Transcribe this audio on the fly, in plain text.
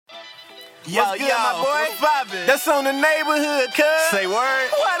Yo, what's good, yo, my boy? what's poppin'? That's on the neighborhood, cuz. Say word.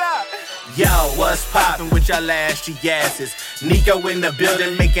 What up? Yo, what's poppin' with y'all ashy asses? Nico in the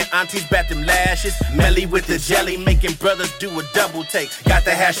building, making aunties bat them lashes. Melly with the jelly, making brothers do a double take. Got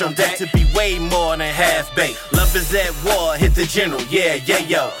the hash on deck to be way more than half baked. Love is at war, hit the general, yeah,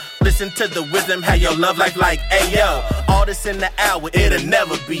 yo. Listen to the wisdom, how your love life like, ayo. All this in the hour, it'll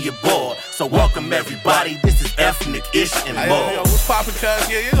never be a bore. So welcome everybody, this is ethnic ish and more. Yo, what's poppin', cuz?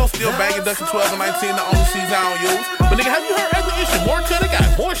 Yeah, you gon' still bangin' Duckin' 12 and 19, the only season I don't use. But nigga, have you heard ethnic ish and more, cuz? They got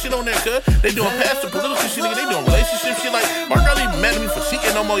more shit on there, cuz. They doing past the political shit, nigga. They doing relationship shit. Like, Mark Early mad at me for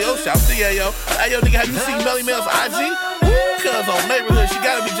cheating no more, yo. Shout to yo. Hey, yo, nigga, have you seen Melly Mel's IG? Cuz on neighborhood, she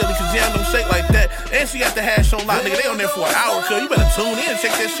gotta be jelly cause Jam don't shake like that. And she got the hash on lock, nigga. They on there for an hour, cuz. You better tune in and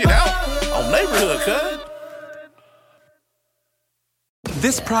check that shit out on neighborhood, cuz.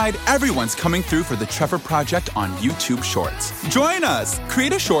 This Pride, everyone's coming through for the Trevor Project on YouTube Shorts. Join us!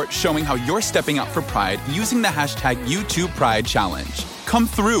 Create a short showing how you're stepping out for Pride using the hashtag YouTube Pride Challenge. Come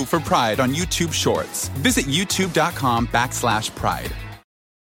through for Pride on YouTube Shorts. Visit youtube.com/pride.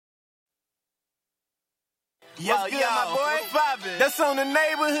 Yo, what's good, my boy? What's poppin'? That's on the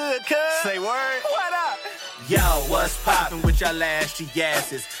neighborhood, cuz. Say word. What up? Yo, what's poppin' with y'all ashy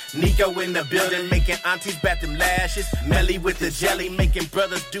asses? Nico in the building, making aunties bat them lashes. Melly with the jelly, making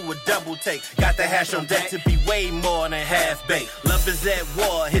brothers do a double take. Got the hash on deck to be way more than half baked. Love is at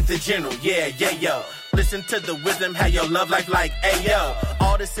war, hit the general, yeah, yo. Listen to the wisdom, how your love life like, ayo.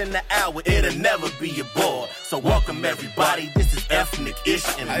 All this in the hour, it'll never be a bore. So welcome everybody, this is ethnic ish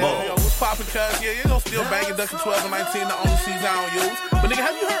and more. Yo, what's poppin', cuz? Yeah, you gon' still bangin' Duckin' 12 and 19, the only season I don't use. But nigga,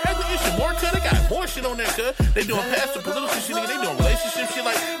 have you heard ethnic ish and more, cuz? They got more shit on there, cuz. They doing past the political shit, nigga. They doing relationship shit.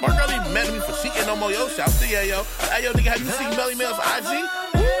 Like, Mark Early mad at me for cheating no more, yo. Shout to yo. Hey, yo, nigga, have you seen Melly Mel's IG?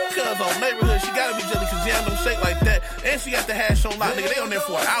 Cuz on neighborhood, she gotta be jelly cause Jam don't shake like that. And she got the hash on lock, nigga. They on there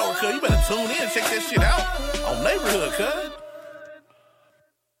for an hour, cuz. You better tune in and check that shit out on neighborhood, cuz.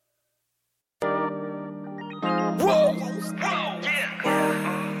 Whoa!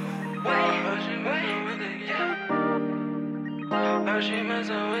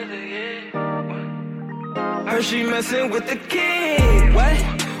 Hershey messing with the kid. What?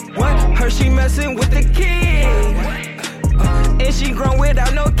 Hershey messing with the kid. And she grown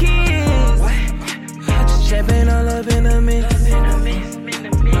without no kids. Just champagne all up in the mix.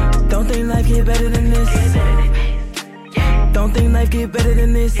 Don't think life get better than this. Don't think life get better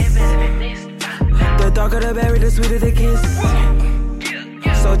than this. The darker the berry, the sweeter the kiss.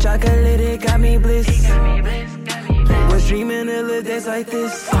 So chocolate, it got me bliss. Was dreaming to live days like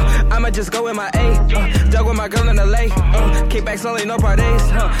this. I'ma just go with my A. Dug with my girl in the lake. Kickbacks only, no parties.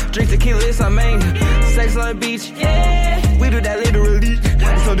 Drink tequila, it's our main. Sex on the beach, yeah. We do that literally.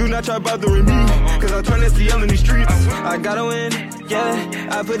 So do not try bothering me. Cause I'll turn this to yell in these streets. I gotta win, yeah.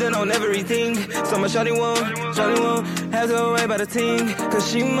 I put it on everything. So my shawty won't have to worry about a thing. Cause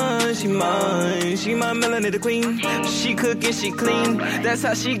she mine. She my melanin the queen. She cook and she clean. That's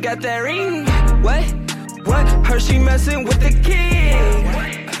how she got that ring. What? Hershey messing with the kid.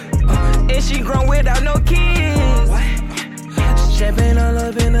 And she grown without no kids. Just champagne all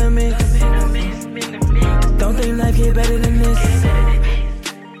up in the mix. Don't think life get better than this.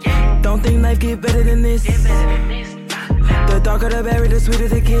 Don't think life get better than this. The darker the berry, the sweeter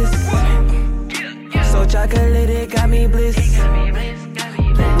the kiss. So chocolate, it got me bliss.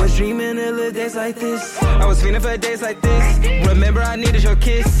 Was dreaming to live days like this. I was feeling for days like this. Remember I needed your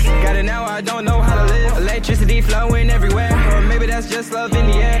kiss. Got it now, I don't know how to live. Electricity flowing everywhere. Or maybe that's just love in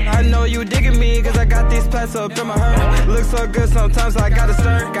the air. I know you digging me, cause I got these plats up in my heart. Looks so good sometimes I gotta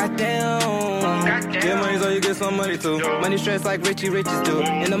stir. Goddamn. Get money so you get some money too. Money stress like Richie Riches do.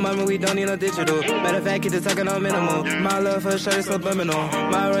 In the moment we don't need no digital. Matter of fact, keep the talking on minimal. My love for shirt is subliminal.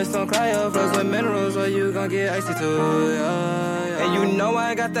 My rest don't cry up, froze with minerals, or you gon' get icy too. Yeah. And you know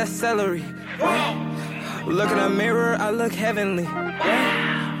I got that celery. Look in the mirror, I look heavenly.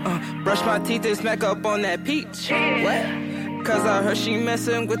 Brush my teeth and smack up on that peach. What? Cause I heard she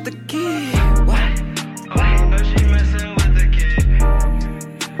messing with the kid. What? Heard she messing with the kid.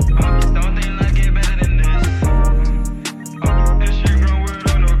 Don't think life get better than this. And she grown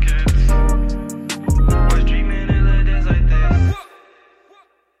without no kids. Was dreaming in little days like this.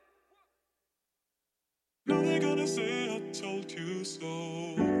 Now they gonna say I told you so.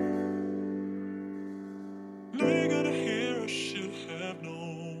 Now you gotta hear I should have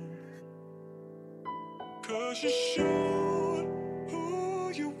known. Cause you showed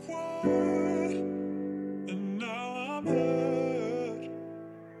who you were. And now I'm hurt.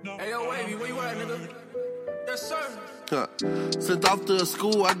 Hey yo, Wavy, where you at, nigga? Yes, sir. Sent off to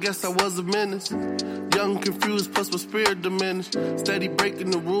school, I guess I was a menace. young, confused, plus my spirit diminished. Steady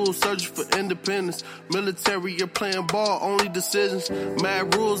breaking the rules, searching for independence. Military, you're playing ball, only decisions.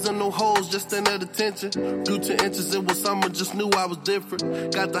 Mad rules and no holes, just stand at attention. Grew 10 inches, it was summer, just knew I was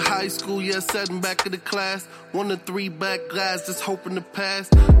different. Got to high school, yeah, sat in back of the class. 1 to 3 back glass, just hoping to pass.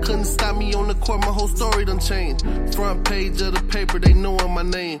 Couldn't stop me on the court, my whole story done changed. Front page of the paper, they knowin' my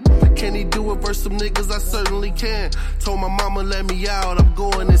name. Can he do it versus some niggas? I certainly can. Told my mama let me out, I'm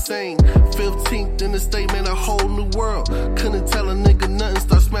going insane. 15th in the statement, a whole new world. Couldn't tell a nigga nothing,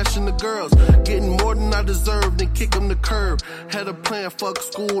 start smashing the girls. Getting more than I deserved, then kick them the curb. Had a plan, fuck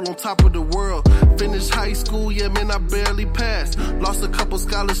school, on top of the world. Finished high school, yeah man, I barely passed. Lost a couple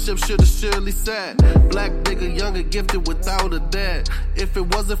scholarships, should've surely sat. Black nigga, younger, gifted without a dad. If it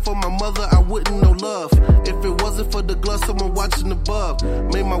wasn't for my mother, I wouldn't know love. If it wasn't for the glove, someone watching above.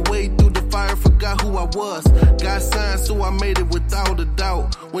 Made my way through the fire, forgot who I was. Got signed, so I made it without a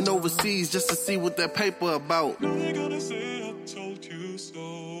doubt. Went overseas just to see what that paper about. They gonna say I told you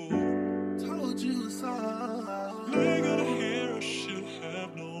so. Told you so. They gonna hear I should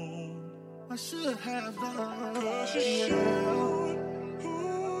have known. I should have known. 'Cause you showed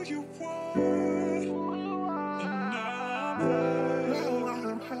who you were. And now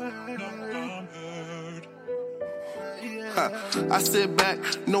I'm hurt. Now I'm hurt. I sit back,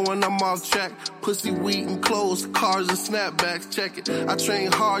 knowing I'm off track. Pussy, weed, and clothes, cars, and snapbacks. Check it. I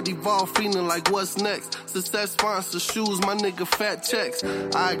train hard, evolve, feeling like what's next. Success sponsor shoes, my nigga fat checks.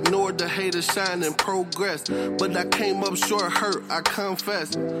 I ignored the haters, shine and progress. But I came up short, hurt, I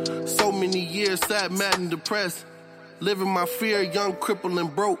confess. So many years, sad, mad, and depressed. Living my fear, young, crippled,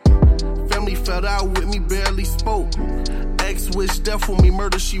 and broke. Family fell out with me, barely spoke. Ex wished death for me,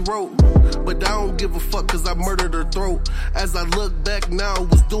 murder she wrote. But I don't give a fuck cause I murdered her throat. As I look back now, I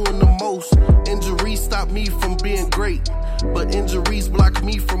was doing the most. Injuries stopped me from being great, but injuries blocked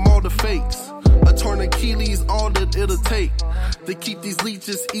me from all the fakes. A torn Achilles, all that it'll take to keep these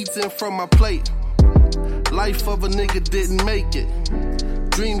leeches eating from my plate. Life of a nigga didn't make it.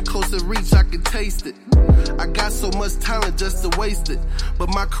 Dream close to reach, I can taste it. I got so much talent just to waste it. But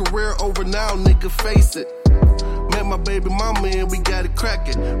my career over now, nigga, face it. Met my baby mama and we got it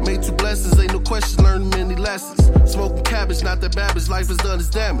crackin'. Made 2 blessings, ain't no question, learned many lessons. Smoking cabbage, not that babbage, life has done its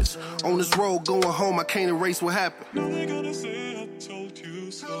damage. On this road, going home, I can't erase what happened. Now they gonna say I told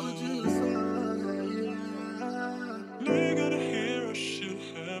you so. They gonna hear I should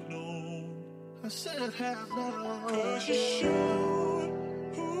have known. I should have known. 'Cause you showed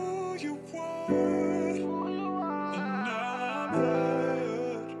who you were. And now I'm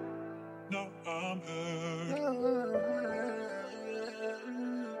hurt. Now I'm hurt.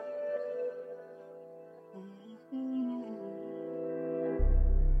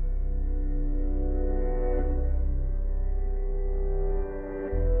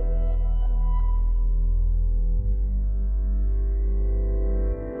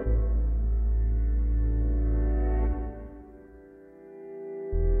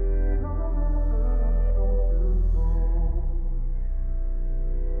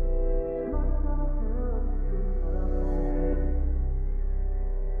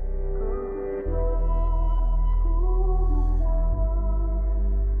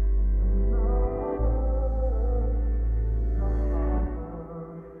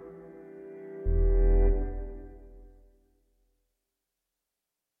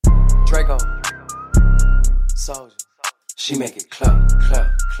 Draco, Soldier. She make it clap, clap,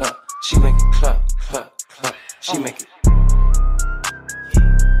 clap. She make it clap, clap, clap. She make it.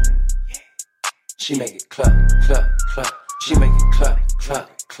 She make it clap, clap, clap. She make it clap, clap,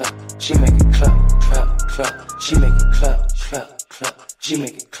 clap. She make it clap, clap, clap. She make it clap, clap, clap. She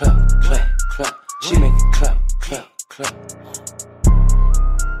make it clap, clap, clap. She make it clap, clap, clap.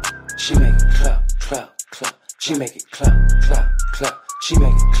 She make it clap, clap, clap. She make it clap, clap, clap. She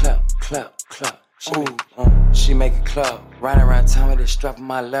make it clap, clap, clap. She make it clap. Riding around town with it strap on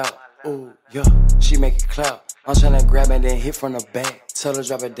my lap. Ooh, yeah. She make it clap. I'm tryna grab it, then hit from the back. Tell her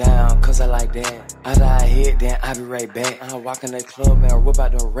drop it down, cause I like that. After I hit, then I be right back. I walk in the club and whip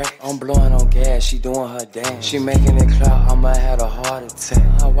out the rack. I'm blowing on gas, she doing her dance. She making it clap, I'ma have a heart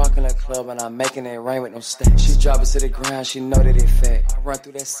attack. I walk in the club and I'm making it rain with no stacks. She drop it to the ground, she know that it fat. I run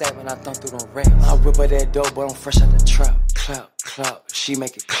through that sack when I thump through them racks. I whip her that dope, but I'm fresh out the trap. Clap, clap, she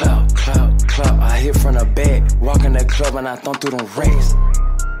make it clap, clap, clap. I hit from the back, walk in the club and I thump through them racks.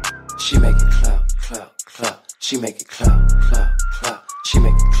 She make it clap, clap, clap. She make it clap, clap, clap. She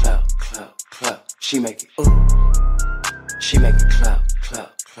make it clap, clap, clap. She make it ooh. She make it clap,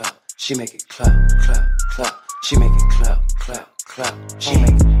 clap, clap. She make it clap, clap, clap. She make it clap, clap, clap. She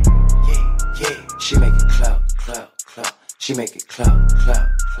make it yeah. She make it clap, clap, clap. She make it clap, clap,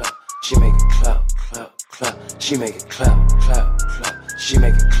 clap. She make it clap, clap, She make it clap, clap, clap. She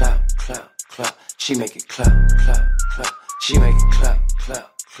make it clap, clap, clap. She make it clap, clap, clap. She make it clap,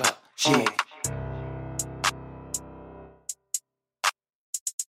 clap, clap. She make it.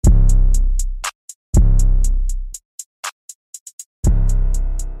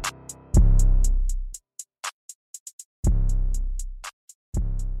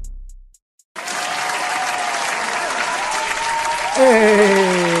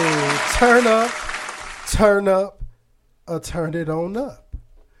 Hey, turn up, turn it on up.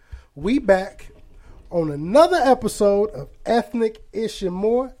 We back on another episode of Ethnic Ish and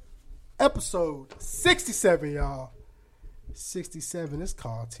More, episode 67, y'all. 67 is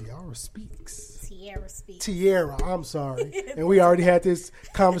called Tiara Speaks. Tiara, I'm sorry. And we already had this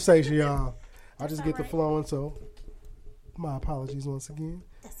conversation, y'all. I just get the flowing, so my apologies once again.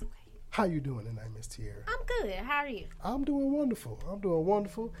 That's okay. How you doing tonight, Miss Tiara? I'm good. How are you? I'm doing wonderful.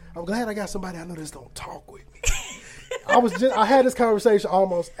 I'm glad I got somebody I know that's gonna talk with me. I had this conversation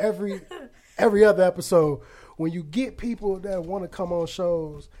almost every other episode. When you get people that want to come on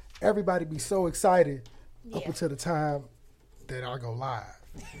shows, everybody be so excited up until the time that I go live.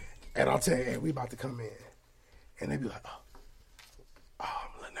 And I'll tell you, hey, we about to come in. And they be like, oh,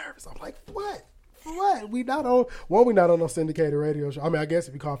 I'm a little nervous. I'm like, what? What? We not on no syndicated radio show. I mean, I guess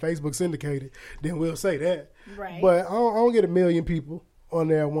if you call Facebook syndicated, then we'll say that. Right. But I don't get 1 million people on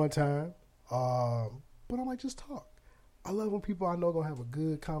there at one time. But I'm like, just talk. I love when people I know gonna have a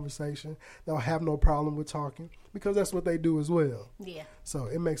good conversation. They'll have no problem with talking because that's what they do as well. Yeah. So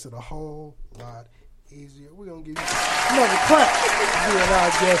it makes it a whole lot easier. We're gonna give you another clap for being our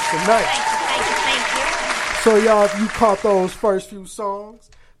guest tonight. Thank you. So y'all, if you caught those first few songs,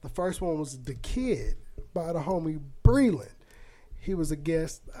 the first one was The Kid by the homie Breland. He was a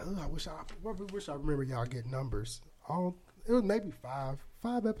guest. I wish I remember y'all get numbers. It was maybe five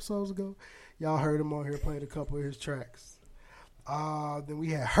episodes ago. Y'all heard him on here playing a couple of his tracks. Then we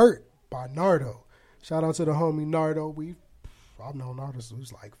had Hurt by Nardo. Shout out to the homie Nardo. I've known Nardo since he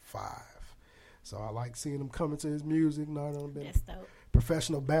was like 5. So I like seeing him coming to his music. Nardo been That's dope.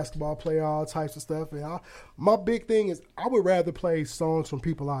 Professional basketball player, all types of stuff. And my big thing is I would rather play songs from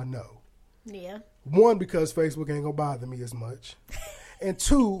people I know. Yeah. 1, because Facebook ain't gonna bother me as much. And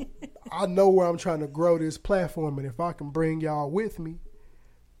 2, I know where I'm trying to grow this platform, and if I can bring y'all with me,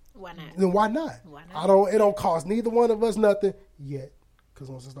 why not? then why not? Why not? It don't cost neither one of us nothing yet. Because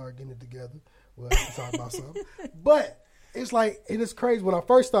once I start getting it together, we'll have to talk about something. But it's like, and it's crazy. When I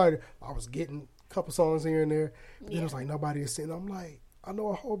first started, I was getting a couple songs here and there. But then it was like nobody is sitting. I'm like, I know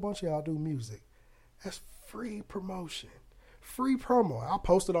a whole bunch of y'all do music. That's free promotion. Free promo. I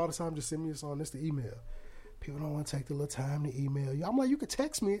post it all the time. Just send me a song. This the email. People don't want to take the little time to email you. I'm like, you could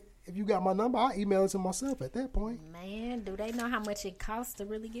text me if you got my number. I'll email it to myself at that point. Man, do they know how much it costs to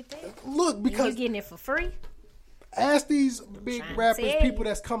really get that? Look, because you getting it for free. Ask these big rappers, people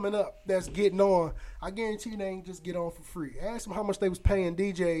that's coming up, that's getting on. I guarantee you they ain't just get on for free. Ask them how much they was paying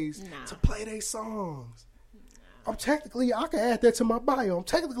DJs to play their songs. I can add that to my bio. I'm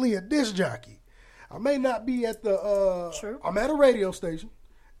technically a disc jockey. I may not be at I'm at a radio station,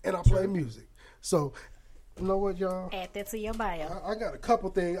 and I play music. So, you know what, y'all? Add that to your bio. I got a couple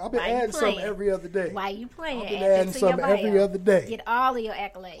things. I've been adding something every other day. Why you playing? I've been adding something every other day. Get all of your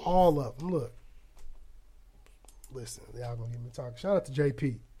accolades. All of them. Look. Listen, y'all gonna get me talking. Shout out to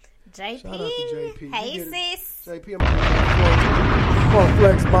JP. JP. Shout out to JP. Hey, sis. JP, I'm on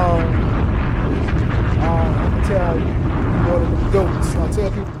Flex Bomb. I can tell you one of the goats. I tell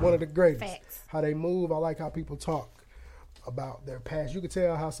people one of the greatest. Facts. How they move. I like how people talk about their passion. You can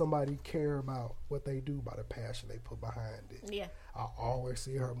tell how somebody care about what they do by the passion they put behind it. Yeah. I always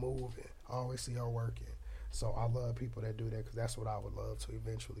see her moving. I always see her working. So I love people that do that because that's what I would love to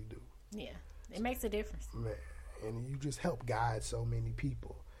eventually do. Yeah. It makes a difference. Man. And you just help guide so many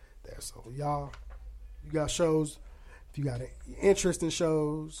people there. So y'all, you got shows. If you got an interest in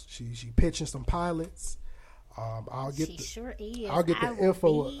shows, she pitching some pilots. I'll get sure is. I'll get the I will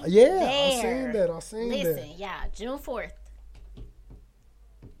info. be Yeah, there. I seen that. Listen, y'all, June 4th.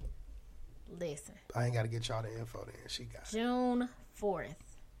 Listen. I ain't got to get y'all the info then. She got it. June 4th.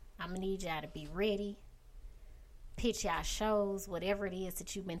 I'm going to need y'all to be ready. Pitch y'all shows, whatever it is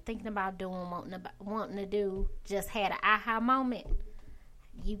that you've been thinking about doing, wanting to do, just had an aha moment.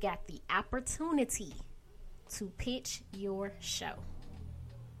 You got the opportunity to pitch your show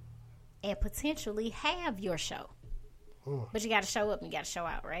and potentially have your show. But you got to show up and you got to show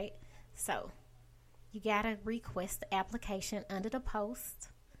out, right? So you got to request the application under the post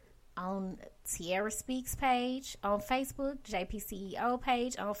on Tiara Speaks page on Facebook, JPCEO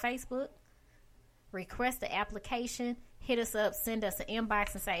page on Facebook. Request the application, hit us up, send us an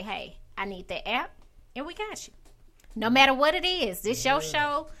inbox and say, hey, I need the app. and we got you. No matter what it is, this your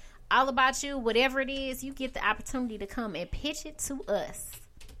show, all about you, whatever it is, you get the opportunity to come and pitch it to us.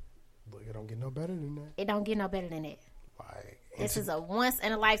 Look, it don't get no better than that. It don't get no better than that. Like, This is a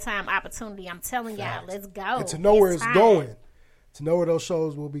once-in-a-lifetime opportunity. I'm telling y'all, let's go. And to know where it's time. going. To know where those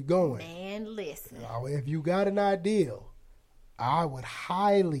shows will be going. Man, listen. If you got an idea, I would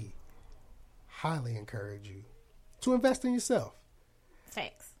highly, highly encourage you to invest in yourself.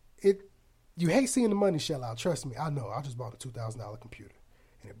 Facts. You hate seeing the money shell out. Trust me, I know. I just bought a $2,000 computer,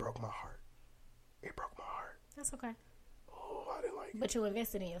 and it broke my heart. It broke my heart. That's okay. Oh, I didn't like it. But you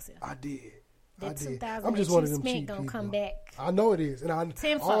invested in yourself. I did. That $2,000 I'm just that one you of them spent cheap gonna people. come back. I know it is, and I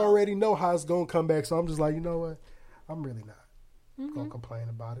already know how it's gonna come back. So I'm just like, you know what? I'm really not gonna complain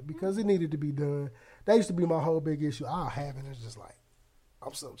about it because it needed to be done. That used to be my whole big issue. I'll have it. It's just like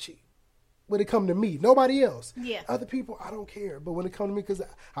I'm so cheap. When it come to me, nobody else. Yeah. Other people, I don't care. But when it come to me, because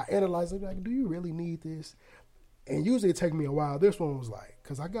I analyze it, like, do you really need this? And usually it take me a while. This one was like,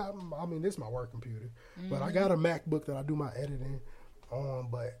 because this is my work computer. But I got a MacBook that I do my editing on.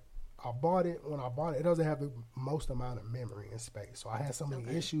 But when I bought it, it doesn't have the most amount of memory and space. So I had so many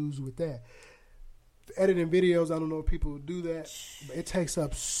issues with that. Editing videos, I don't know if people do that. But it takes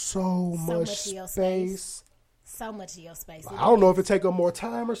up so much space. So much of your space. I don't know if it take up more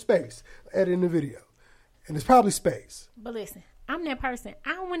time or space editing the video. And it's probably space. But listen, I'm that person. I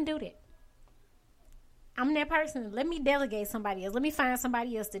don't want to do that. I'm that person. Let me delegate somebody else. Let me find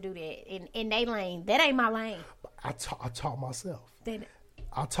somebody else to do that in their lane. That ain't my lane. I taught myself.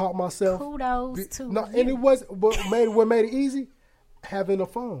 I taught myself. Kudos to you. And it was what made it easy? Having a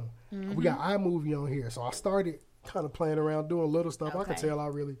phone. We got iMovie on here. So I started kind of playing around, doing little stuff. I could tell I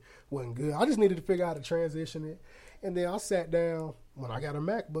really wasn't good. I just needed to figure out how to transition it. And then I sat down. When I got a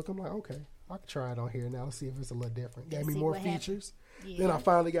MacBook, I'm like, okay, I can try it on here now. Let's see if it's a little different. Gave me more features. Yeah. Then I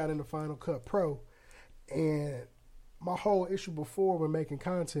finally got into Final Cut Pro. And my whole issue before when making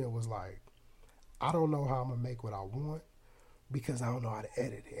content was like, I don't know how I'm going to make what I want because I don't know how to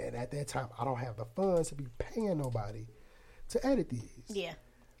edit it. And at that time, I don't have the funds to be paying nobody to edit these. Yeah.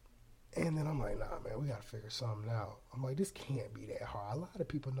 And then I'm like, nah, man, we got to figure something out. I'm like, this can't be that hard. A lot of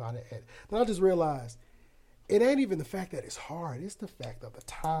people know how to edit. Then I just realized it ain't even the fact that it's hard. It's the fact of the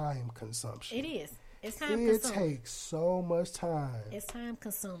time consumption. It is. It's time consuming. It takes so much time. It's time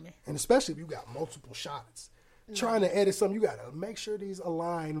consuming. And especially if you got multiple shots. Trying to edit something, you got to make sure these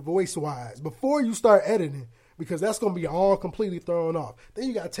align voice-wise before you start editing because that's going to be all completely thrown off. Then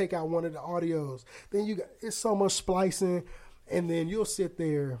you got to take out one of the audios. Then it's so much splicing. And then you'll sit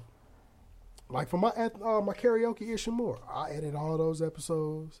there. Like for my karaoke issue more, I edited all those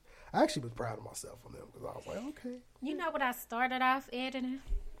episodes. I actually was proud of myself on them because I was like, okay. You know what I started off editing?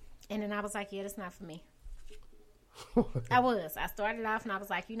 And then I was like, yeah, that's not for me. I started off and I was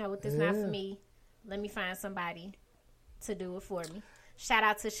like, you know what, this not for me. Let me find somebody to do it for me. Shout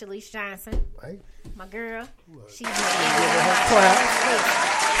out to Shalice Johnson. Hey. My girl. She's behind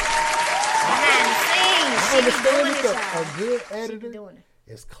the scenes. She's doing it, y'all. A good editor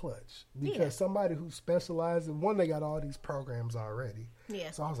is clutch. Because somebody who specializes in one, they got all these programs already.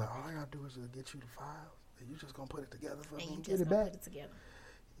 Yeah. So I was like, all I got to do is just get you the files. And you just going to put it together for me and get it back. Put it together.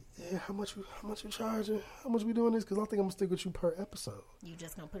 Yeah, how much you charging? How much we doing this? Because I think I'm going to stick with you per episode. You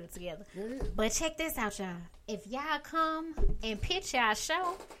just going to put it together. Yeah. But check this out, y'all. If y'all come and pitch y'all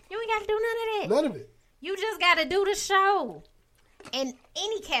show, you ain't got to do none of that. None of it. You just got to do the show. In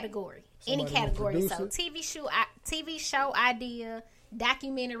any category. Somebody any category. So it. TV show idea,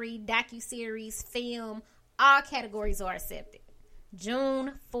 documentary, docuseries, film, all categories are accepted.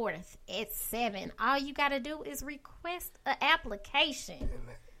 June 4th at 7. All you got to do is request an application.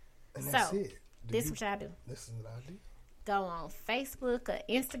 And that's it. This is what y'all do. This is what I do. Go on Facebook or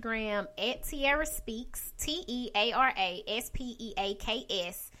Instagram at Tiara Speaks, TearaSpeaks,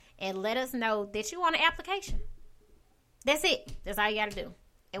 and let us know that you want an application. That's it. That's all you got to do.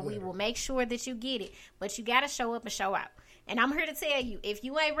 And we will make sure that you get it. But you got to show up and show out. And I'm here to tell you, if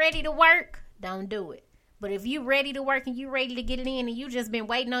you ain't ready to work, don't do it. But if you ready to work and you ready to get it in and you just been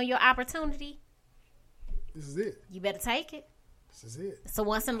waiting on your opportunity, this is it. You better take it. This is it. It's a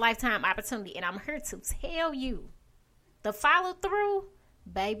once-in-a-lifetime opportunity. And I'm here to tell you, the follow-through,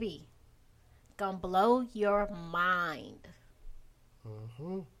 baby, gonna blow your mind.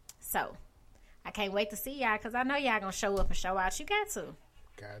 Mm-hmm. So, I can't wait to see y'all because I know y'all gonna show up and show out. You got to.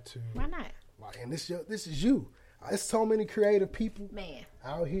 Got to. Why not? And this is you. There's so many creative people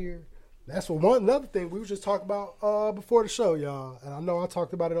out here. That's another thing we were just talking about before the show, y'all. And I know I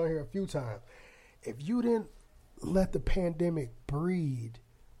talked about it on here a few times. If you didn't let the pandemic breed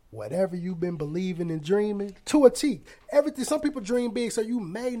whatever you've been believing and dreaming to a T. Everything. Some people dream big, so you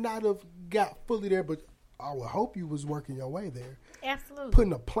may not have got fully there, but I would hope you was working your way there. Absolutely.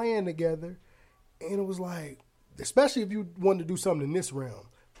 Putting a plan together, and it was like, especially if you wanted to do something in this realm,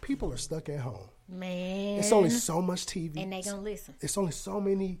 people are stuck at home. Man. It's only so much TV. And they gonna listen. It's only so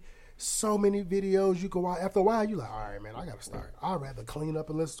many videos you can watch. After a while, you're like, all right, man, I got to start. I'd rather clean up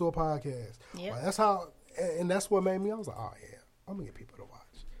and listen to a podcast. Yep. Like, that's how, and that's what made me, I was like, oh, yeah, I'm going to get people to watch.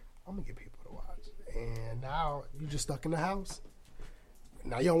 And now you're just stuck in the house.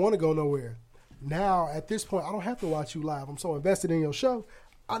 Now you don't want to go nowhere. Now, at this point, I don't have to watch you live. I'm so invested in your show.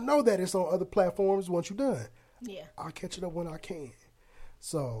 I know that it's on other platforms once you're done. Yeah. I'll catch it up when I can.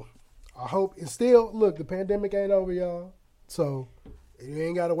 So, I hope, and still, look, the pandemic ain't over, y'all. So, you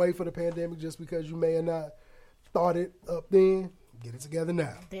ain't got to wait for the pandemic just because you may have not thought it up then. Get it together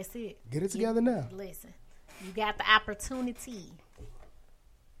now. That's it. Get it together now. Listen, you got the opportunity.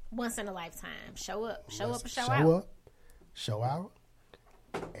 Once in a lifetime. Show up. Show out. Show out.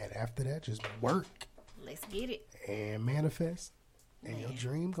 And after that, just work. Let's get it. And manifest. And your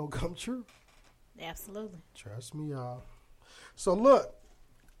dream gonna come true. Absolutely. Trust me, y'all. So look,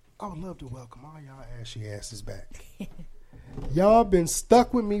 I would love to welcome all y'all ashy asses back. Y'all been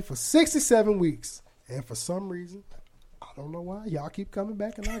stuck with me for 67 weeks. And for some reason, I don't know why, y'all keep coming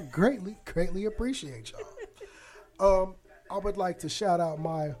back, and I greatly appreciate y'all. I would like to shout out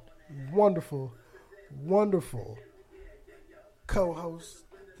my wonderful co-hosts,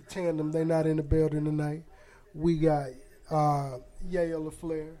 the tandem. They're not in the building tonight. We got Yayo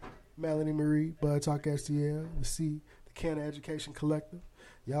LaFleur, Melanie Marie, Bud Talk STL, the Canna Education Collective.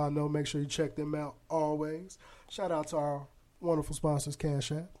 Y'all know, make sure you check them out always. Shout out to our wonderful sponsors,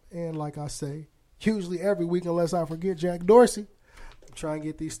 Cash App. And like I say, usually every week, unless I forget Jack Dorsey, try and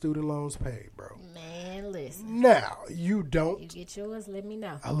get these student loans paid, bro. Man, listen. Now, you don't. You get yours, let me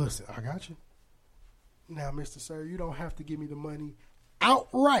know. Listen, I got you. Now, Mr. Sir, you don't have to give me the money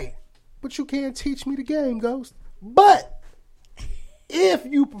outright, but you can teach me the game, Ghost. But if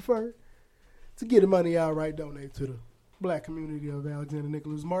you prefer to get the money outright, donate to the black community of Alexander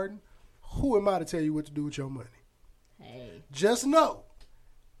Nicholas Martin, who am I to tell you what to do with your money? Hey. Just know,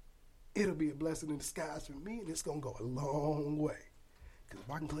 it'll be a blessing in disguise for me, and it's going to go a long way. Because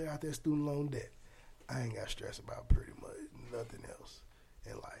if I can clear out that student loan debt, I ain't got to stress about pretty much nothing else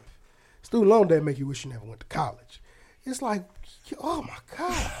in life. Student loan debt make you wish you never went to college. It's like, oh my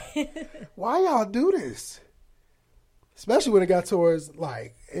God, why y'all do this? Especially when it got towards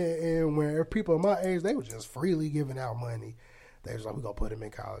like, and when people in my age, they were just freely giving out money. They was like, we're going to put them in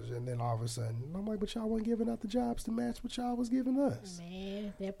college. And then all of a sudden, I'm like, but y'all weren't giving out the jobs to match what y'all was giving us.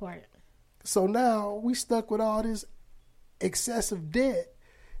 Man, that part. So now we stuck with all this excessive debt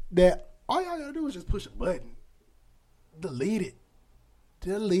that all y'all got to do is just push a button. Delete it.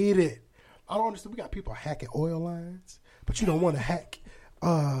 I don't understand. We got people hacking oil lines, but you don't want to hack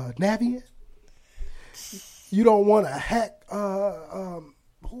Navient. You don't want to hack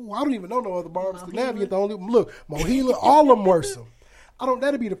I don't even know no other barbers. The Navient, the only look, Mohila, all of them worse.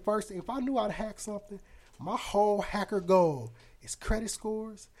 That'd be the first thing. If I knew I'd hack something, my whole hacker goal is credit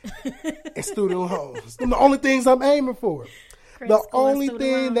scores and student loans. Them the only things I'm aiming for. The only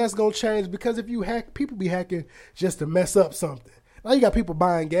thing that's gonna change, because if you hack, people be hacking just to mess up something. Now you got people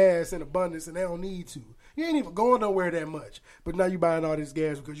buying gas in abundance and they don't need to. You ain't even going nowhere that much, but now you buying all this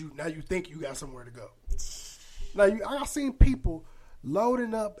gas because you think you got somewhere to go. Now I seen people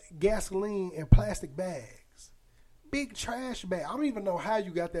loading up gasoline in plastic bags, big trash bag. I don't even know how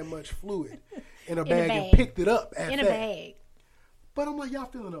you got that much fluid in a bag and picked it up at in that. a bag. But I'm like, y'all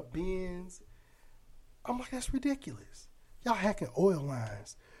filling up bins. I'm like, that's ridiculous. Y'all hacking oil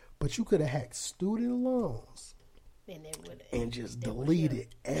lines, but you could have hacked student loans and just deleted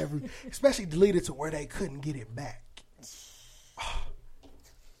especially deleted to where they couldn't get it back.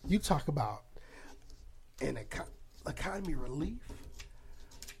 You talk about an economy relief.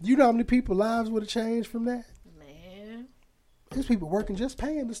 You know how many people's lives would have changed from that? Man. There's people working just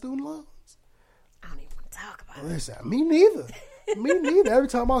paying the student loans. I don't even want to talk about it. Listen, me neither. Every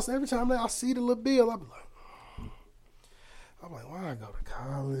time I see the little bill, I'm like, why I go to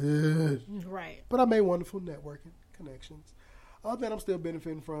college? Right. But I made wonderful networking connections. That I'm still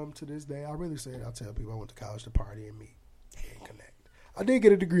benefiting from to this day. I really say it. I tell people I went to college to party and meet and connect. I did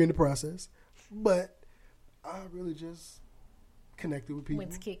get a degree in the process, but I really just connected with people.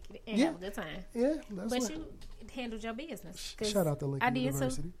 Went to kick it and have a good time. Yeah. But you handled your business. Shout out to Lincoln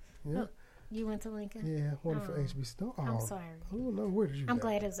University. Too. Yeah. Oh, you went to Lincoln? Yeah, wonderful HBCU. I'm sorry. I don't know. Where did you I'm go?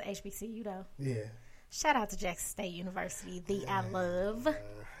 glad it was HBCU, though. Yeah. Shout out to Jackson State University, I love.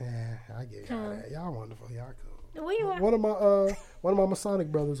 Yeah, I get y'all that. Y'all wonderful. Y'all cool. Where you are? One of my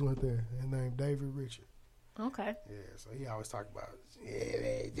Masonic brothers went there. His name David Richard. Okay. Yeah, so he always talk about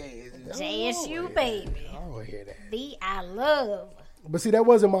JSU, baby. I don't want to hear that. The I love. But see, that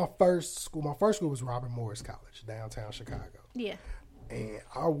wasn't my first school. My first school was Robert Morris College, downtown Chicago. Yeah. And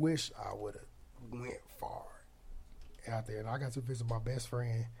I wish I would have went far out there. And I got to visit my best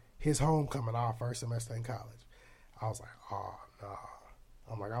friend, his homecoming, our first semester in college. I was like, oh, no.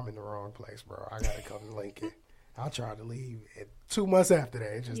 I'm like, I'm in the wrong place, bro. I got to come to Lincoln. I tried to leave 2 months after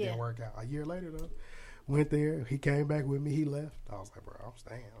that. It just didn't work out. A year later, though, went there. He came back with me. He left. I was like, bro, I'm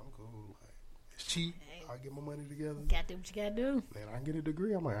staying. I'm cool. Like, it's cheap. I'll get my money together. Gotta do what you gotta do. Man, I can get a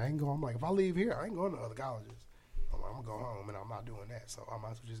degree. I'm like, I ain't going. I'm like, if I leave here, I ain't going to other colleges. I'm going to go home, and I'm not doing that. So I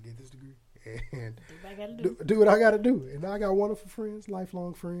might as well just get this degree and do what I gotta do. Do what I got to do. And I got wonderful friends,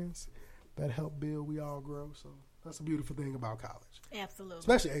 lifelong friends that help build. We all grow. So that's a beautiful thing about college. Absolutely.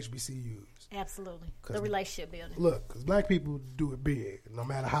 Especially HBCUs. Absolutely. The relationship building. Look, because black people do it big, no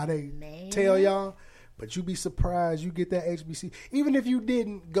matter how they tell y'all. But you be surprised you get that HBCU. Even if you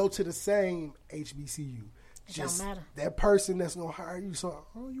didn't go to the same HBCU. It don't matter. That person that's going to hire you. So,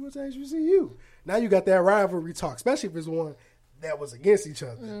 you went to HBCU. Now you got that rivalry talk, especially if it's one that was against each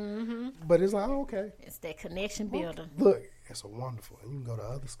other. Mm-hmm. But it's like, okay. It's that connection building. Look, it's a wonderful. And you can go to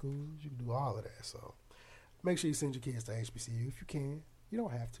other schools. You can do all of that. So make sure you send your kids to HBCU if you can. You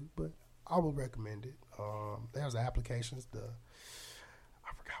don't have to, but I would recommend it. There's applications. I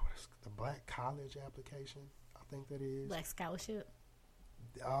forgot what it's the Black College application. I think that is Black Scholarship.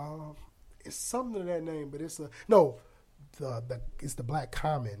 It's something to that name, but it's it's the Black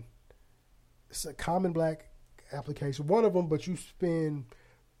Common. It's a common black application. One of them, but you spend,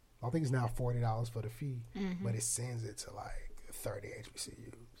 I think it's now $40 for the fee, but it sends it to like 30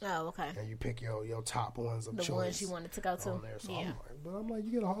 HBCUs. Oh, okay. And you pick your top ones of choice. The ones you wanted to go to. There. So I'm like,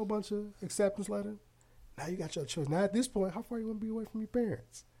 you get a whole bunch of acceptance letters. Now you got your choice. Now at this point, how far you want to be away from your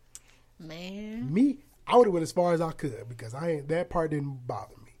parents? Man. Me, I would have went as far as I could because that part didn't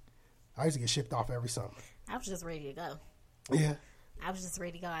bother me. I used to get shipped off every summer. I was just ready to go. Yeah. I was just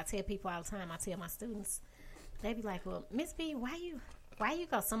ready to go. I tell people all the time, I tell my students, they be like, well, Miss B, why you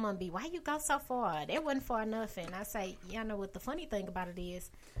go? Someone be, why you go so far? That wasn't far enough. And I say, y'all know what the funny thing about it is?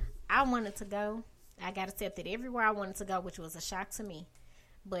 I wanted to go. I got accepted everywhere I wanted to go, which was a shock to me.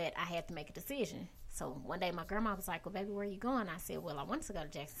 But I had to make a decision. So one day my grandma was like, well, baby, where are you going? I said, well, I wanted to go to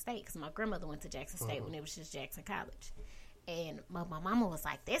Jackson State because my grandmother went to Jackson State when it was just Jackson College. And my mama was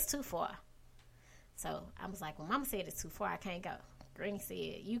like, that's too far. So I was like, well, mama said it's too far. I can't go. Granny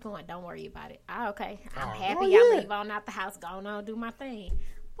said, you going, don't worry about it. Okay. I'm happy I leave on out the house, going on, do my thing.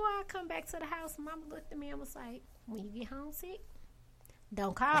 Boy, I come back to the house. Mama looked at me and was like, when you get homesick,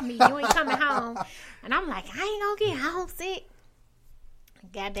 don't call me. You ain't coming home. And I'm like, I ain't going to get homesick.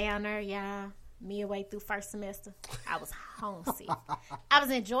 Got down there, y'all. Midway through first semester, I was homesick. I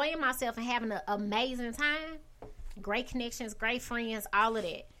was enjoying myself and having an amazing time. Great connections, great friends, all of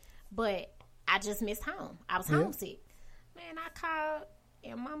that. But I just missed home. I was homesick. Man, I called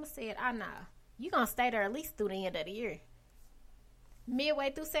and mama said, oh, no, you going to stay there at least through the end of the year.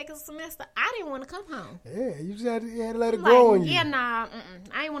 Midway through second semester, I didn't want to come home. Yeah, you just had to let it grow on you. Yeah, nah,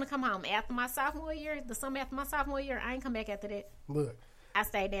 I didn't want to come home. After my sophomore year, the summer after my sophomore year, I ain't come back after that. Look. I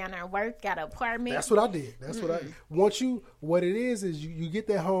stayed down there and worked, got an apartment. That's what I did. What it is you get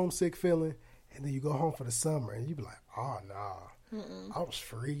that homesick feeling, and then you go home for the summer, and you be like, oh, nah. I was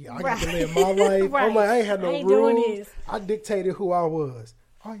free. I got to live my life. I'm like, I ain't had no rules. I dictated who I was.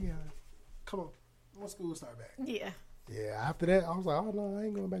 Oh, yeah. Come on. When school start back? Yeah. Yeah, after that, I was like, oh, no, I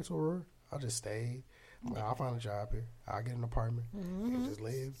ain't going back to Aurora. I just stayed. I'm like, I'll find a job here. I'll get an apartment and just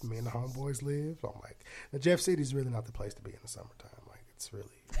live. Me and the homeboys live. So I'm like, the Jeff City's really not the place to be in the summertime. Like, it's really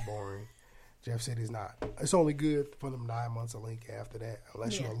boring. Jeff City's not. It's only good for them 9 months of Lincoln after that.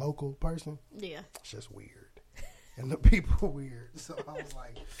 Unless you're a local person. Yeah. It's just weird. And the people weird. So I was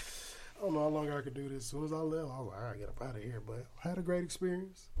like, I don't know how long I could do this. As soon as I left, I was like, all right, get up out of here. But I had a great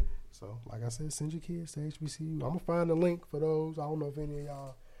experience. So, like I said, send your kids to HBCU. I'm going to find the link for those. I don't know if any of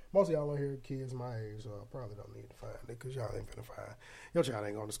y'all, most of y'all on here are kids my age, so I probably don't need to find it because y'all ain't finna find. Your child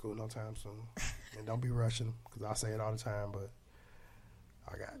ain't going to school no time soon. And don't be rushing them because I say it all the time, but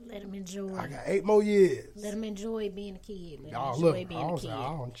let them enjoy. I got 8 more years. Let them enjoy being a kid.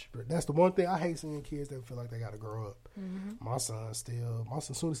 That's the one thing I hate seeing kids that feel like they got to grow up. Mm-hmm. My son, as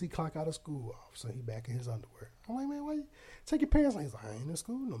soon as he clock out of school, so he back in his underwear. I'm like, man, why you take your pants? He's like, I ain't in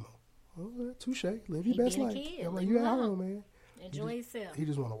school no more. Oh, touche. Live your best life. Yeah, like, you at home, man. Enjoy yourself. He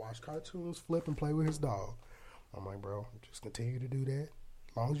just want to watch cartoons, flip, and play with his dog. I'm like, bro, just continue to do that.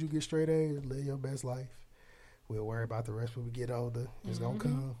 As long as you get straight A's, live your best life. We'll worry about the rest when we get older. It's going to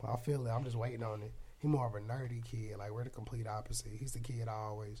come. I feel it. I'm just waiting on it. He's more of a nerdy kid. Like, we're the complete opposite. He's the kid I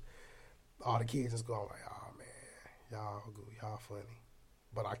always all the kids just going like, oh man, y'all funny.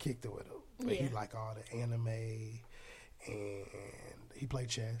 But I kicked it with him. But he like all the anime, and he played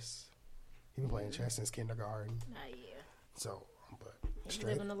chess. He been playing chess since kindergarten. Oh yeah. So, but he's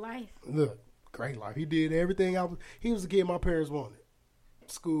living a life. Look, great life. He did everything. He was the kid my parents wanted,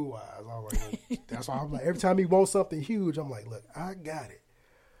 school wise. I was like, that's why I'm like, every time he wants something huge, I'm like, look, I got it.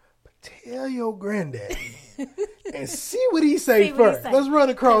 But tell your granddaddy and see what he say first. Let's run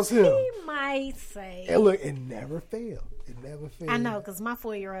across him. He might say. And look, it never failed. It never failed. I know, because my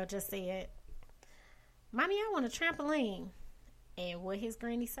 4-year-old just said, Mommy, I want a trampoline. And what his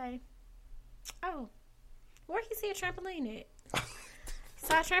granny say? Oh, where he see a trampoline at?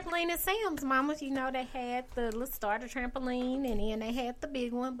 Saw a trampoline at Sam's, Mama. You know, they had the little starter trampoline, and then they had the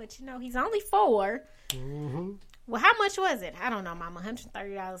big one. But, you know, he's only 4. Mm-hmm. Well, how much was it? I don't know, Mama. $130,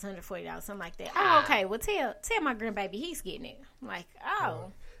 $140, something like that. Oh, okay. Well, tell my grandbaby he's getting it. I'm like,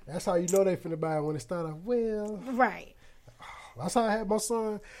 oh. That's how you know they finna buy it when it start off. Well, right. That's how I had my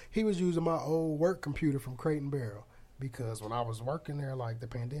son. He was using my old work computer from Crate and Barrel because when I was working there, like the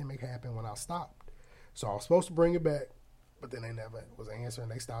pandemic happened when I stopped. So I was supposed to bring it back, but then they never was answering.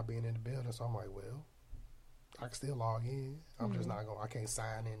 They stopped being in the building. So I'm like, well, I can still log in. I'm just not I can't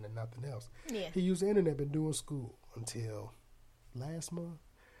sign in to nothing else. Yeah. He used the internet, been doing school until last month.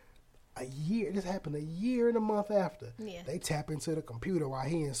 A year. This happened a year and a month after. Yeah. They tap into the computer while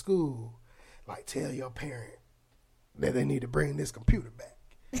he in school. Like, tell your parent that they need to bring this computer back.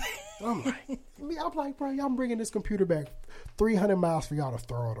 I'm like, bro, y'all bringing this computer back 300 miles for y'all to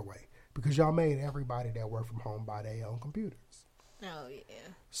throw it away because y'all made everybody that work from home buy their own computers. Oh yeah.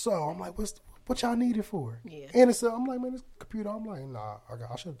 So I'm like, what y'all need it for? Yeah. And so I'm like, man, this computer. I'm like, nah,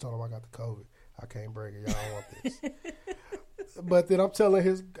 I should have told him I got the COVID. I can't bring it. Y'all don't want this. But then I'm telling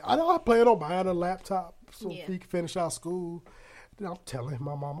I plan on buying a laptop so he can finish out school. Then I'm telling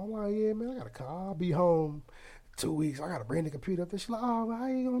my mom, I'm like, yeah, man, I got to come. I'll be home 2 weeks. I got to bring the computer up there. She's like, oh, well, how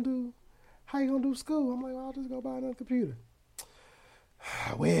you going to do school? I'm like, well, I'll just go buy another computer.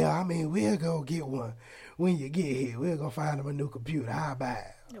 Well, I mean, we'll go get one. When you get here, we'll go find him a new computer. I'll buy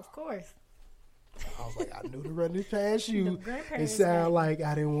it. Of course. I was like, I knew to run this past you. It sounded like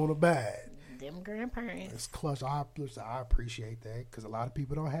I didn't want to buy it. Them grandparents. It's clutch. I appreciate that because a lot of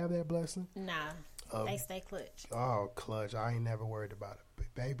people don't have that blessing. Nah, they stay clutch. Oh, clutch. I ain't never worried about it.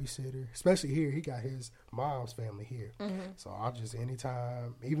 Babysitter, especially here. He got his mom's family here. Mm-hmm. So I'll just,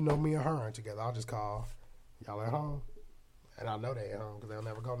 anytime, even though me and her aren't together, I'll just call, y'all at home? And I know they at home because they'll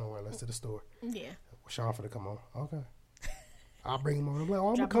never go nowhere unless to the store. Yeah. Sean finna come on. Okay. I'll bring him on. I'm like,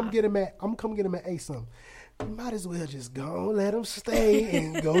 I'm gonna come get him at 8 something. You might as well just go let him stay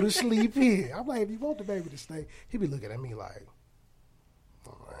and go to sleep here. I'm like, if you want the baby to stay, he be looking at me like,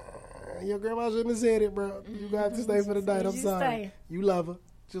 your grandma shouldn't have said it, bro. You got to stay for the night. I'm sorry. You love her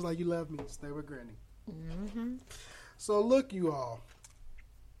just like you love me. Stay with Granny. Mm-hmm. So look, you all.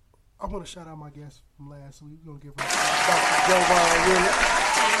 I want to shout out my guest from last week. We're gonna give her Dr. Joe Williams.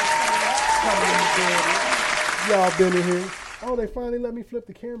 Y'all been in here. Oh, they finally let me flip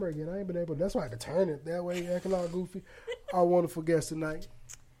the camera again. I ain't been able. That's why I had to turn it that way. Acting all goofy. Our wonderful guest tonight.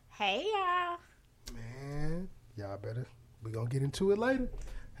 Hey, y'all. Man, y'all better. We're going to get into it later.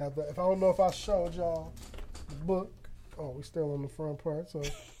 If I don't know if I showed y'all the book. Oh, we still on the front part. So,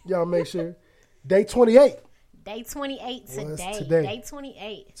 y'all make sure. Day 28. Day 28 today. Day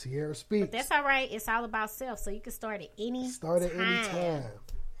 28. Tierra Speaks. But that's all right. It's all about self. So, you can start at any time.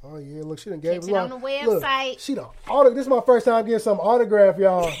 Oh, yeah. Look, she done gave us it on the website. Look, she done this is my first time getting some autograph,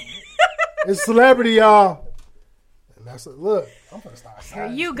 y'all. It's celebrity, y'all. And that's it. Look, I'm going to start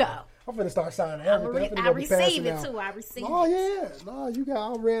signing. Here you go. I'm going to start signing everything. I receive it, too. I receive it. Oh, yeah. No,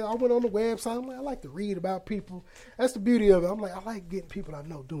 I went on the website. I'm like, I like to read about people. That's the beauty of it. I'm like, I like getting people I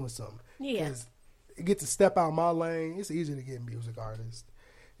know doing something. Yeah. Because it gets to step out my lane. It's easy to get music artists.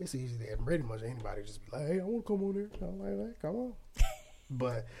 It's easy to get pretty much anybody just be like, hey, I want to come on there. I'm like, come on.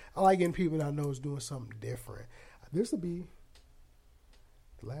 But I like getting people that I know is doing something different. This will be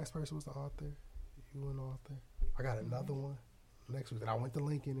the last person was the author. You an author. I got another one next week that I went to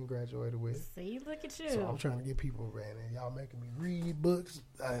Lincoln and graduated with. See, look at you. So I'm trying to get people ready. Y'all making me read books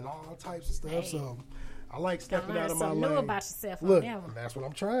and all types of stuff. Hey. So I like stepping out of my lane. Know about yourself. Look, on that one. That's what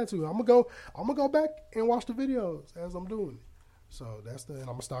I'm trying to. I'm gonna go back and watch the videos as I'm doing it. So and I'm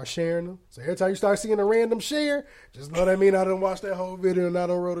gonna start sharing them. So every time you start seeing a random share, just know that mean I done watched that whole video and I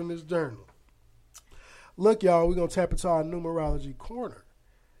done wrote in this journal. Look, y'all, we're gonna tap into our numerology corner.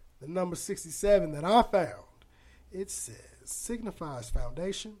 The number 67 that I found, it says signifies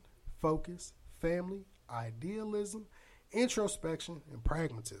foundation, focus, family, idealism, introspection, and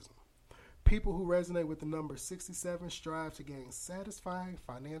pragmatism. People who resonate with the number 67 strive to gain satisfying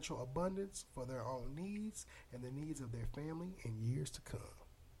financial abundance for their own needs and the needs of their family in years to come.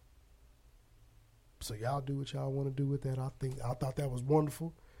 So y'all do what y'all want to do with that. I thought that was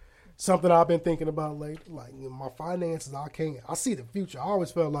wonderful. Something I've been thinking about lately. Like, you know, my finances, I see the future. I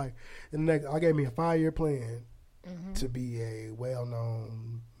always felt like I gave me a 5-year plan to be a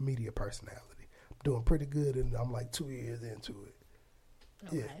well-known media personality. I'm doing pretty good, and I'm like 2 years into it.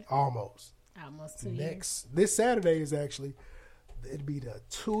 Okay. Yeah, almost 2 years. This Saturday is actually, it'd be the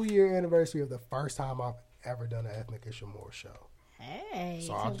 2-year anniversary of the first time I've ever done an Ethnic Issue More show. Hey,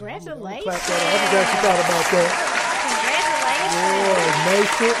 so congratulations. I just actually thought about that. Congratulations.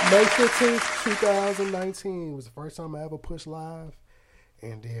 Yeah, May 15th, 2019 was the first time I ever pushed live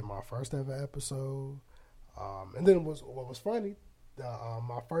and did my first ever episode. And then what was funny,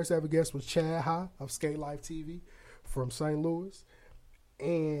 my first ever guest was Chad Ha of Skate Life TV from St. Louis.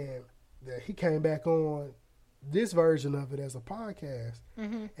 And he came back on this version of it as a podcast.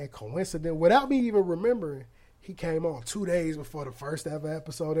 And coincidentally, without me even remembering, he came on 2 days before the first ever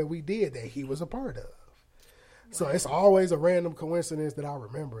episode that we did that he was a part of. So it's always a random coincidence that I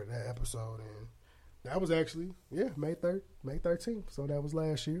remember that episode. And that was actually, May 13th. So that was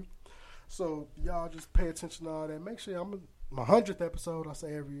last year. So y'all just pay attention to all that. Make sure my 100th episode, I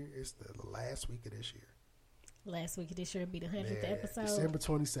say every year, is the last week of this year. Last week of this year will be the 100th episode. December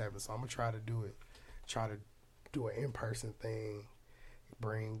 27th. So I'm going to try to do an in-person thing.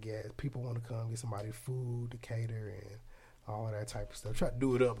 Bring guests. People want to come, get somebody food to cater and all of that type of stuff. Try to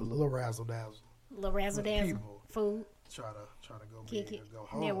do it up a little razzle-dazzle. Food. Try to go kick big it. Go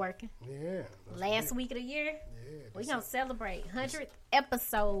home. Networking. Yeah. Last week of the year. Yeah. We're going to celebrate 100th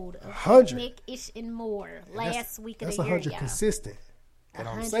episode of 100. Nick Ish and More. Last week of the year. That's 100 consistent. And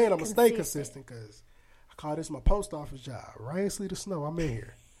I'm saying I'm going to stay consistent because I call this my post office job. Rain, sleet, or snow, I'm in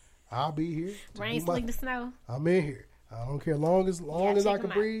here. I'll be here. Rain, sleet, or snow. I'm in here. I don't care. Long as I can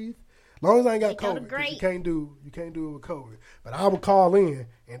breathe. Long as I ain't got COVID. You can't do it with COVID. But I will call in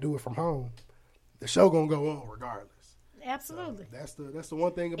and do it from home. The show gonna go on regardless. Absolutely. So that's the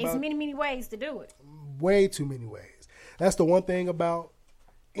one thing about it's many ways to do it. Way too many ways. That's the one thing about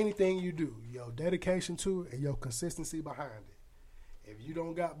anything you do. Your dedication to it and your consistency behind it. If you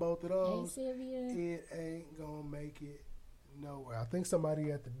don't got both of those, it ain't gonna make it nowhere. I think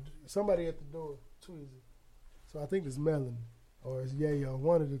somebody at the door too. So I think it's Melanie or it's Yayo,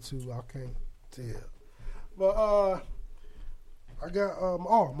 one of the two. I can't tell. But I got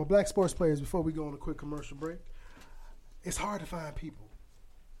my black sports players before we go on a quick commercial break. It's hard to find people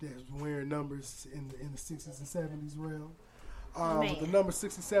that's wearing numbers in the 60s and 70s realm. With the number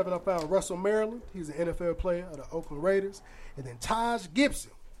 67, I found Russell Maryland. He's an NFL player of the Oakland Raiders. And then Taj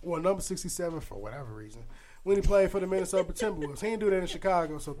Gibson wore number 67 for whatever reason when he played for the Minnesota Timberwolves. He didn't do that in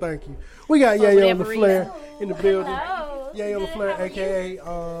Chicago, so thank you. We got Yayo LaFleur in the building. Yayo LaFleur,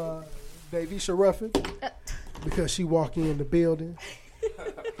 a.k.a. Davisha Ruffin, because she walk in the building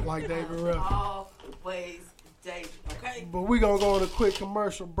like David Ruffin. Always Dave, okay? But we going to go on a quick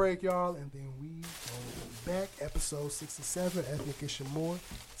commercial break, y'all, and then we go back. Episode 67, Ethnic Issue More,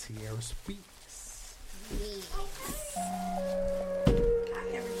 Tierra Speaks.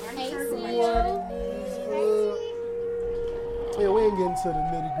 Yeah, we ain't getting to the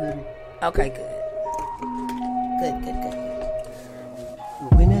nitty gritty. Okay, good.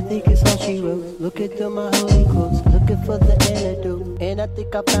 When I think it's all she wrote, look into my holy quotes, looking for the antidote, and I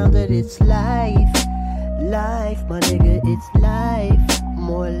think I found that it's life, my nigga, it's life,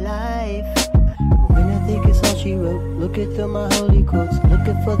 more life. When I think it's all she wrote, look into my holy quotes,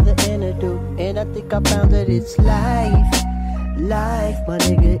 looking for the antidote, and I think I found that it's life, my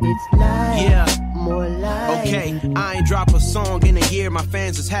nigga, it's life. Yeah. More life. Okay, I ain't drop a song in a year, my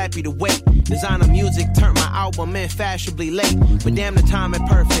fans is happy to wait. Designer music turned my album in fashionably late, but damn the timing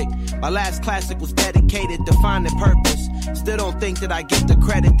perfect. My last classic was dedicated to finding purpose. Still don't think that I get the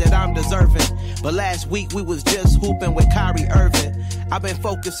credit that I'm deserving, but last week we was just hooping with Kyrie Irving. I've been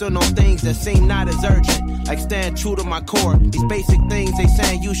focusing on things that seem not as urgent, like staying true to my core. These basic things they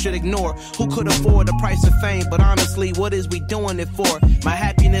saying you should ignore. Who could afford the price of fame? But honestly, what is we doing it for? My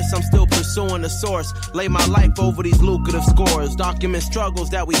happiness, I'm still pursuing the source. Lay my life over these lucrative scores. Document struggles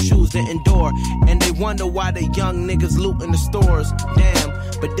that we choose to endure. And they wonder why the young niggas looting the stores. Damn,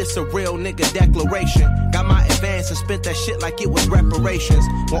 but this a real nigga declaration. Got my advance and spent that shit like it was reparations.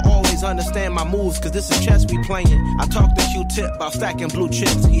 Won't always understand my moves, cause this is chess we playing. I talked to Q-Tip about stacking blue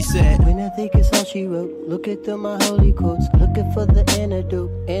chips. He said, when I think it's all she wrote, look into my holy quotes, looking for the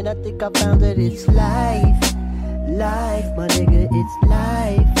antidote, and I think I found that it's life, my nigga, it's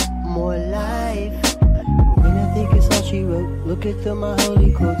life, more life. When I think it's all she wrote. Looking through my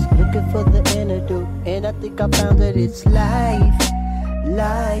holy quotes, looking for the antidote. And I think I found that it's life.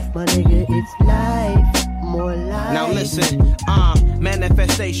 Life, my nigga, it's life. More life. Now listen,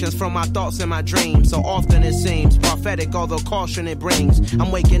 manifestations from my thoughts and my dreams. So often it seems prophetic, although caution it brings.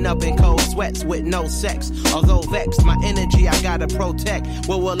 I'm waking up in cold sweats with no sex. Although vexed, my energy I gotta protect.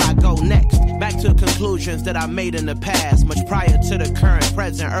 Where will I go next? Back to conclusions that I made in the past, much prior to the current,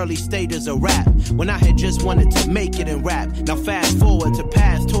 present, early stages of rap. When I had just wanted to make it in rap. Now fast forward to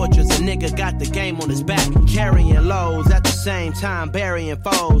past tortures. A nigga got the game on his back, carrying loads at the same time, burying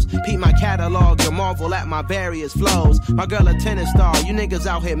foes. Peep my catalog, you'll marvel at my various flows. My girl a tennis star, you niggas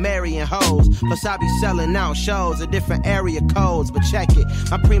out here marrying hoes. Plus I be selling out shows at different area codes. But check it,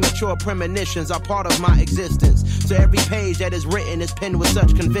 my premature premonitions are part of my existence. So every page that is written is penned with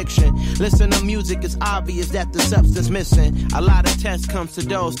such conviction. Listen to music, it's obvious that the substance missing. A lot of tests comes to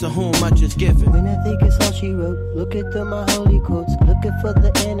those to whom much is given. When I think it's all she wrote, looking through my holy quotes, looking for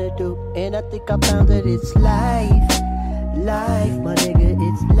the antidote. And I think I found that it's life. Life, my nigga,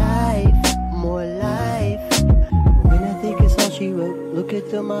 it's life. More life. When I think it's all she wrote, looking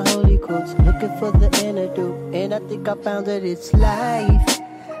through my holy quotes, looking for the antidote. And I think I found that it's life.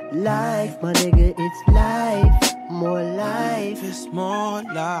 Life, my nigga, it's life. More life. It's more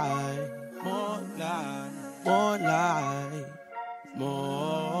life. More life. More life.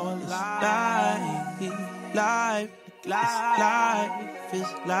 More life. Life. Life.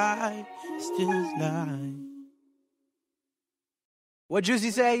 It's life. Still life. What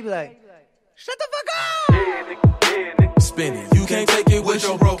Juicy say? He be like, shut the fuck up! Spin it. You can't take it with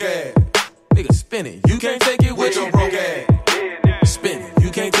your broke ass. Nigga, spin it. You can't take it with your broke ass. Spin it.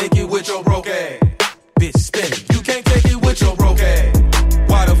 You can't take it with your broke ass. Bitch, spin it. You can't take it with your broke ass.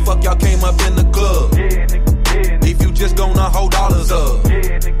 Why the fuck y'all came up in the club? If you just gonna hold dollars up.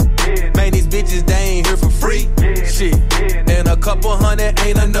 Man, these bitches, they ain't here for free. Shit. And a couple hundred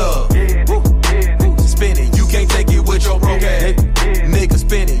ain't enough. Spin it. You can't take it with your broke ass. Nigga,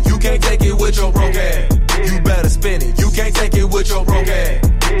 spin it. You can't take it with your broke ass. You better spin it. You can't take it with your broke ass.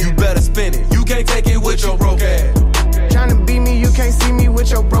 You better spin it. You can't take it with your broke ass. Tryna beat me, you can't see me with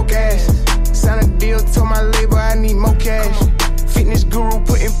your broke ass. Sign a deal, told my label I need more cash. Fitness guru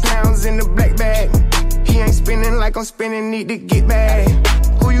putting pounds in the black bag. He ain't spinning like I'm spinning, need to get back.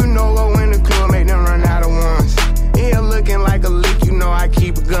 Who you know go in the club, make them run out of ones. In here looking like a lick, you know I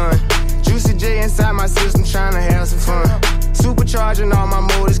keep a gun. Juicy J inside my system, tryna have some fun. Supercharging all my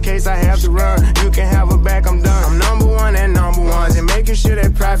motors, case I have to run. You can have her back, I'm done. I'm number one and number ones, and making sure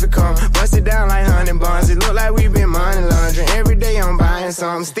that profit come. Bust it down like 100 buns. It look like we been money laundering. Every day I'm buying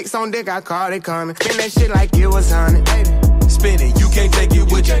something. Sticks on dick, I call it coming. Spin that shit like it was 100. Spin it, you can't take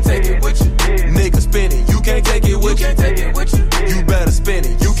it with you. Nigga, spin it, you can't take it with you. You better spin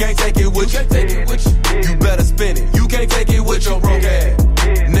it, you can't take it with you. You better spin it, you can't take it with your broke ass.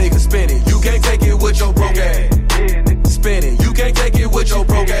 Nigga, spin it, you can't take it with your broke ass. Spin it, you can't take it with your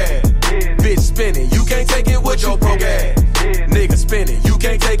broke ass. Bitch, spin it, you can't take it with your broke ass. Nigga, spin it, you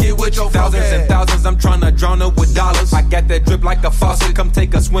can't take it with your thousands and thousands. I'm tryna drown up with dollars. I got that drip like a faucet. Come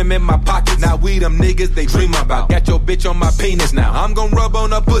take a swim in my pockets. Now we them niggas they dream about. Got your bitch on my penis now. I'm gon' rub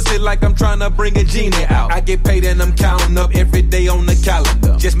on her pussy like I'm tryna bring a genie out. I get paid and I'm counting up every day on the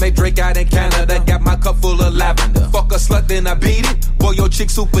calendar. Just made Drake out in Canada. Got my cup full of lavender. Fuck a slut then I beat it. Boy, your chick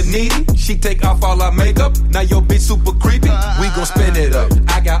super needy. She take off all her makeup. Now your bitch super creepy. We gon' spin it up.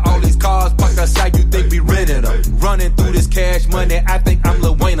 I got all these cars parked outside. You think we rented them? Running through this cash money. I think I'm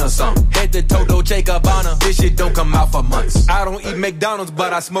Lil Wayne or something. Head to Toto, Gabbana. This shit don't come out for months. I don't eat McDonald's,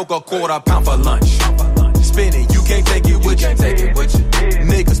 but I smoke a £1/4 for lunch. Spin it, you can't take it with you.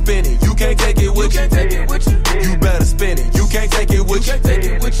 Nigga, spin it, you can't take it with you. You better spin it, you can't take it with you.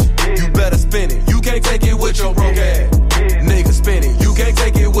 You better spin it, you can't take it with your broke ass. Nigga, spin it, you can't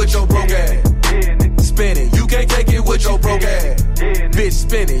take it with your broke ass. Spin it, you can't take it with your broke ass. Bitch,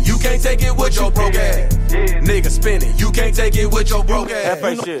 spin it, you can't take it with your broke ass. Nigga, spin it, you can't take it with your broke ass.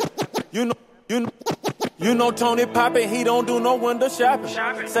 That shit. You know Tony Poppin', he don't do no window shopping.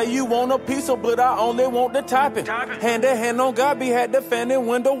 Say you want a piece of, but I only want the topping. Hand to hand on God, be had the fan and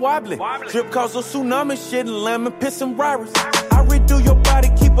window wobbly. Drip cause a tsunami, shit and lemon, piss and Ryrus. I redo your body,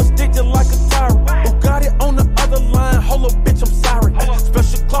 keep a stick just like a tyrant. Who got it on the other line? Hold up, bitch, I'm sorry.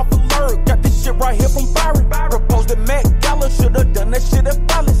 Special cloth alert, got this shit right here from Byron. Proposed at Matt Gala, should've done that shit at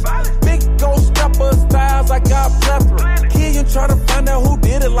Follies. Big ghost stepper styles, I got plethora. Kid, you try to find out who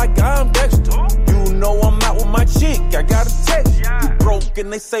did it like I'm Dexter. You know I'm out with my chick, I got a text. You broke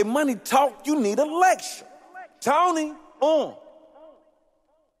and they say money talk, you need a lecture. Tony,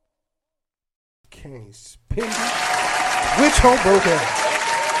 Can't spin it with your broke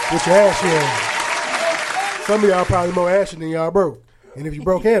ass. With your ass, yeah. Some of y'all probably more ashy than y'all broke. And if you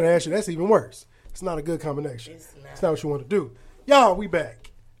broke and ashy, that's even worse. It's not a good combination. It's not what you want to do. Y'all, we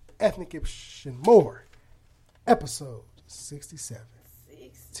back. Ethnic Ish and More. Episode 67.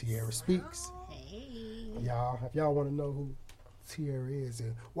 Tierra Speaks. Y'all, if y'all want to know who Tierra is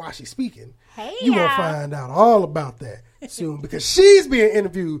and why she's speaking, you gonna find out all about that soon because she's being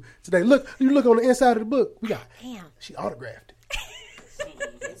interviewed today. Look, you look on the inside of the book. We got she autographed it.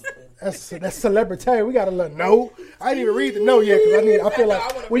 That's celebrity. We gotta let know. I didn't even read the note yet because I feel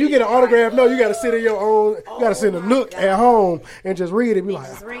like when you get an autograph note, you gotta sit in your own. You gotta sit in a nook at home and just read it. Be like,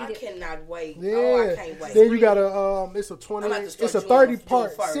 I cannot wait. Yeah. Oh, I can't wait. Then you gotta it's a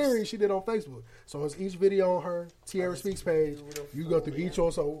 30-part series she did on Facebook. So it's each video on her Tierra Speaks page. You go through each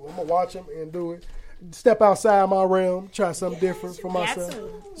one. So I'm gonna watch them and do it. Step outside my realm, try something different for myself.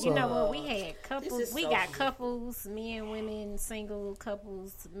 So, you know what? We had couples. We got couples, men, women, single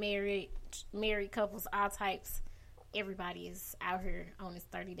couples, married couples, all types. Everybody is out here on this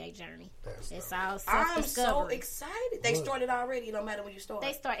 30-day journey. It's all self-discovery. I'm so excited. They started already. It don't matter when you start.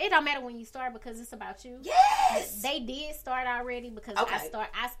 It don't matter when you start because it's about you. Yes. They did start already because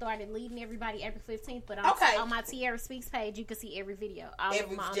I started leading everybody April 15th. But on my Tierra Speaks page, you can see every video. All of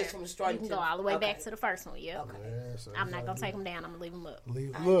them on there. From the start. You can go all the way back to the first one. Yeah. Okay. I'm not gonna take them down. I'm gonna leave them up.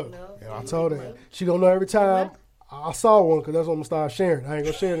 Look, I told her she gonna know every time. I saw one because that's what I'm gonna start sharing. I ain't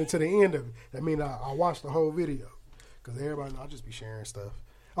gonna share it until the end of it. That means I watched the whole video. Because everybody, I'll just be sharing stuff.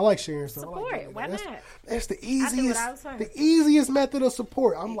 I like sharing stuff. Support. Like Why not? That's the easiest method of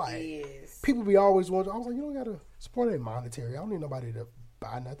support. I'm people be always wondering. I was like, you don't got to support it monetary. I don't need nobody to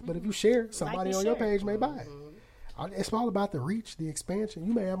buy nothing. But if you share, somebody on your page may buy it. It's all about the reach, the expansion.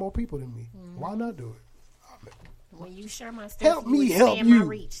 You may have more people than me. Why not do it? When you share my stuff, help me help you. My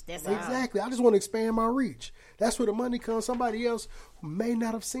reach. That's exactly. I just want to expand my reach. That's where the money comes. Somebody else who may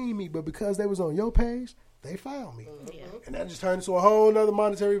not have seen me, but because they was on your page, they found me. And that just turned into a whole nother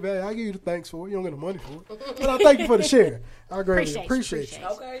monetary value. I give you the thanks for it. You don't get the money for it. But I thank you for the share. I greatly appreciate you.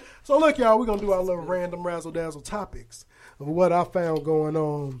 Okay. So look, y'all, we're going to do our little random razzle-dazzle topics of what I found going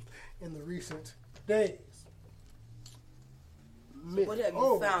on in the recent days. What have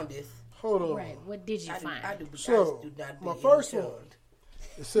you found this? Hold on. Right. What did you find? So, my first one,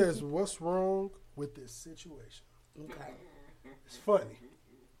 it says, what's wrong with this situation? Okay. It's funny.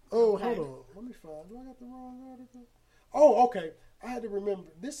 Oh, hold on. Let me find. Do I got the wrong article? Oh, okay. I had to remember.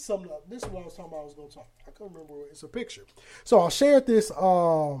 This is something. This is what I was talking about. I was going to talk. I couldn't remember. It's a picture. So I shared this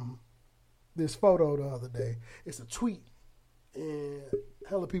this photo the other day. It's a tweet, and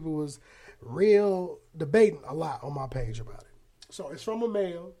hella people was real debating a lot on my page about it. So it's from a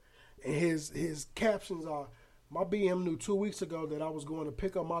male, and his captions are, "My BM knew 2 weeks ago that I was going to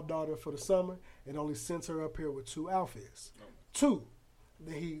pick up my daughter for the summer, and only sent her up here with 2 outfits. 2."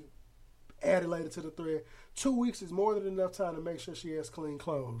 Then he added later to the thread, 2 weeks is more than enough time to make sure she has clean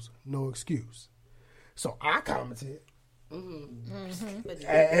clothes. No excuse. So I commented.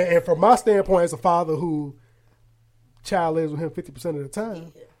 And from my standpoint as a father who child lives with him 50% of the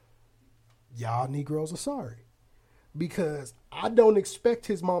time, y'all Negroes are sorry. Because I don't expect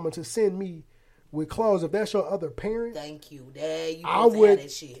his mama to send me with clothes. If that's your other parent. Thank you. There you I would.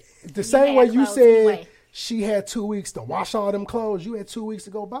 That shit. The same way you said she had 2 weeks to wash all them clothes, you had 2 weeks to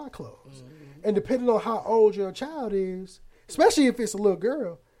go buy clothes. And depending on how old your child is, especially if it's a little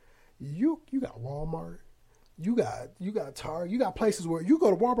girl, you got Walmart, you got Target, you got places where you go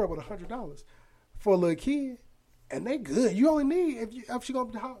to Walmart with $100 for a little kid, and they good. You only need if she go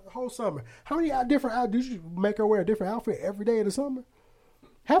the whole summer. How many different outfits you make her wear a different outfit every day of the summer?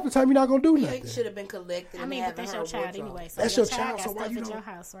 Half the time you're not gonna do nothing. It should have been collected. I mean, but that's your child anyway. So that's your child. So why you at your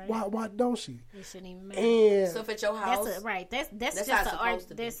house, right? Why don't she? You shouldn't even make and stuff at your house. That's just the art.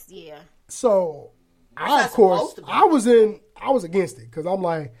 So I was against it because I'm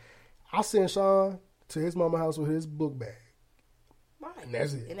like, I sent Sean to his mama house with his book bag. Right. And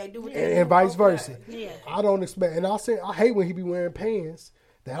that's it. And they do and vice versa. Yeah. I don't expect, and I hate when he be wearing pants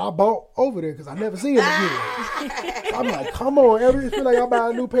that I bought over there because I never see him again. I'm like, come on, it feel like I buy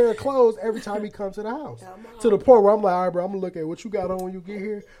a new pair of clothes every time he comes to the house. To the point where I'm like, all right, bro, I'm gonna look at what you got on when you get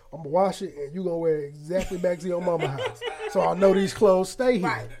here. I'm gonna wash it, and you gonna wear it exactly back to your mama house. So I know these clothes stay here.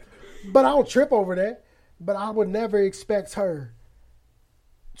 Right. But I don't trip over that. But I would never expect her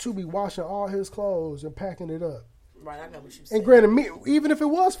to be washing all his clothes and packing it up. Right, I know what you said. And granted, me, even if it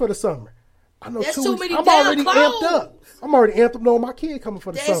was for the summer, I know That's 2 too weeks. many I'm damn already clothes. amped up. I'm already amped up knowing my kid coming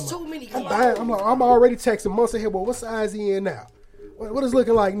for the summer. That's too many clothes. I'm already texting months ahead. Well, what size he in now? What is it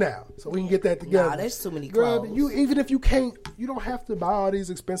looking like now? So we can get that together. Nah, there's too many clothes. Even if you can't, you don't have to buy all these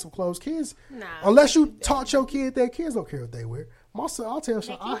expensive clothes. Kids, unless you taught your kid that kids don't care what they wear. My son, I'll tell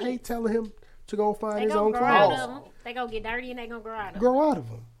you, I hate telling him to go find They his gonna own grow out clothes. of them. They gonna get dirty and they gonna grow out of them. Grow out of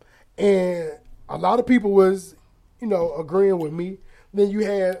them. And a lot of people was, agreeing with me. Then you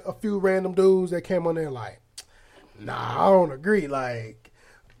had a few random dudes that came on there like, nah, I don't agree. Like,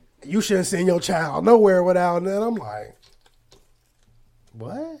 you shouldn't send your child nowhere without that. I'm like,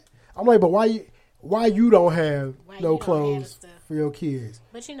 what? I'm like, but why you don't have no clothes for your kids?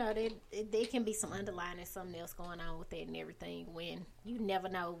 But there can be some underlying and something else going on with that and everything when you never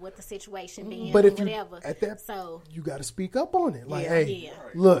know what the situation being But or if you whatever. at that, so you got to speak up on it. Like, Yeah. hey, Yeah.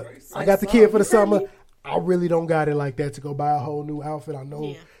 look, I Like got the so, kid for the you feel summer. me? I really don't got it like that to go buy a whole new outfit. I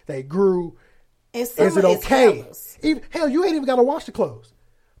know they grew. And Is summer it is okay? fellas. Hell, you ain't even got to wash the clothes.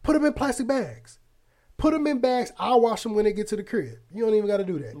 Put them in plastic bags. Put them in bags. I'll wash them when they get to the crib. You don't even got to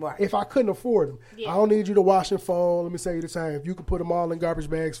do that. Right. If I couldn't afford them, I don't need you to wash and fold. Let me say you the time. If you could put them all in garbage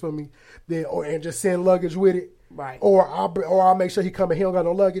bags for me, then and just send luggage with it. Right. Or I'll make sure he come and he don't got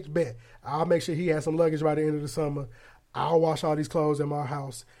no luggage. Bet I'll make sure he has some luggage by the end of the summer. I'll wash all these clothes in my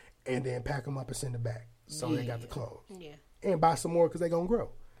house and then pack them up and send it back. So they got the clothes. Yeah. And buy some more because they gonna grow.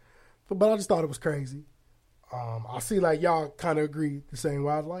 But I just thought it was crazy. I see like y'all kind of agree the same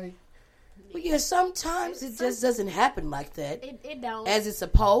way. I was like, But yeah, sometimes it just doesn't happen like that. It don't. As it's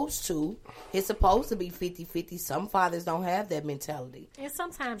supposed to. It's supposed to be 50-50. Some fathers don't have that mentality. And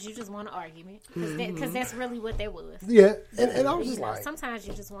sometimes you just want an argument because that's really what that was. yeah. And I was just like, sometimes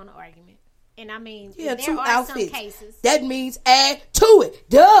you just want an argument. And I mean, Yeah, there two are outfits. some cases. That means add to it.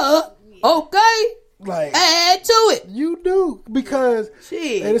 Duh. Okay. like Add to it. you do because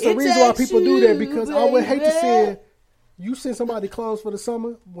Shit, and it's a it reason why takes people do that you, because I would hate to baby. send you send somebody clothes for the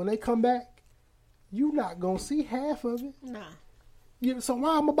summer when they come back, you not gonna see half of it. Nah. So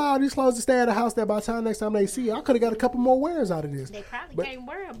why I'm gonna buy all these clothes to stay at the house that by the time next time they see it, I could have got a couple more wears out of this. They probably But- can't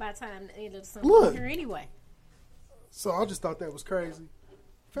wear them by the time the end of the summer Look. here anyway. So I just thought that was crazy.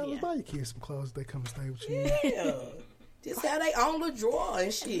 Fellas, buy your kids some clothes if they come and stay with you. Yeah. Just how they own the drawer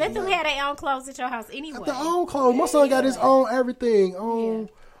and shit. Let them have their own clothes at your house anyway. Their own clothes. My son got his own everything.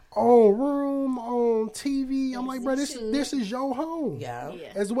 Own room, on TV. I'm like, bro, this is your home. Yeah.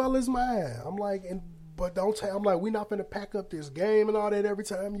 As well as mine. I'm like, but don't tell. I'm like, we not finna pack up this game and all that every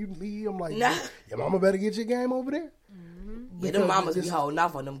time you leave. I'm like, Nah. your mama better get your game over there. Yeah, them mamas be holding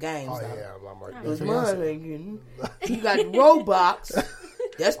off on them games. Oh, though. yeah. I'm like, Because mine ain't getting. You got Roblox.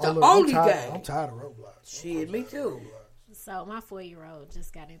 That's the only game. I'm tired of Roblox. Shit, me too. So my 4-year-old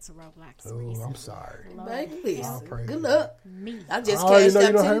just got into Roblox. Oh, recently. I'm sorry. Baby, listen. I'll pray Good for luck. Me. I just I already cashed know you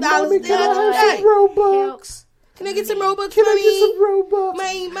up don't have $10 money. the Can I other have day. some Robux? Can I get some Robux Can for I me? get some Robux?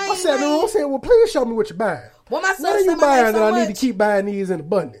 Man. I said, well, please show me what you're buying. Well, my What son are you said my buying name that so I need to much. keep buying these in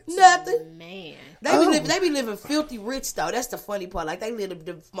abundance? Nothing. Man. They be living filthy rich though. That's the funny part. Like they live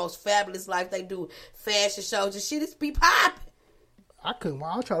the most fabulous life. They do fashion shows and shit. It's be popping. I couldn't.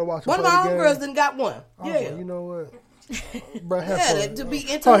 Well, I'll try to watch One of my homegirls done got one. I was Yeah. like, you know what? Bro, have Yeah, fun. to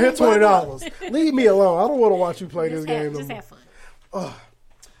be into Oh, it, here's $20. Leave me alone. I don't want to watch you play Just this have, game. no just more. have fun.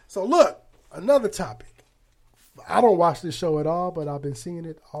 So look, another topic. I don't watch this show at all, but I've been seeing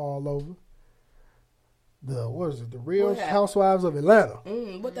it all over. The Real What happened? Housewives of Atlanta.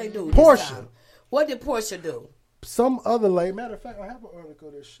 What they do? this Portia. time? What did Portia do? Some other lady. Matter of fact, I have an article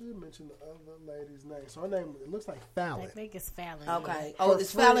that should mention the other lady's name. So her name, it looks like Fallon. I think it's Fallon. Okay. yeah. Oh,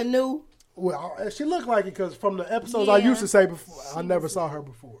 is Fallon new? Well, she looked like it because from the episodes I Yeah. used to say before, I never saw her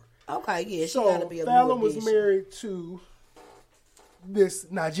before. Okay, yeah, she So gotta be a Fallon newer was bitch. married to this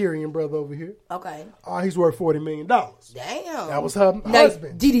Nigerian brother over here. Okay. He's worth $40 million. Damn. That was her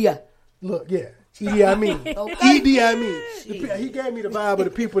husband. Didia. Look, yeah. Idi Amin. Idi Amin. He gave me the vibe of the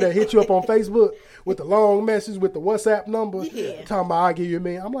people that hit you up on Facebook with the long message with the WhatsApp number. Yeah. Talking about, I'll give you $1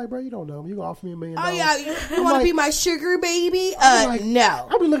 million. I'm like, bro, you don't know me. You gonna offer me $1 million. Oh yeah, you I'm want to like- be my sugar baby? I'm like, No.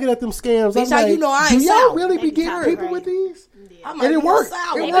 I be looking at them scams. Bitch, I'm how like, you know I do ain't y'all sour? really be They getting sour, people right? with these? I might And it be worked.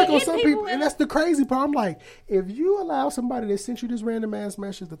 sour. It They worked be on getting some people people. with And that's the crazy part. I'm like, if you allow somebody that sent you this random ass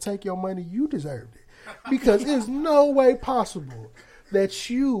message to take your money, you deserved it. Because there's no way possible that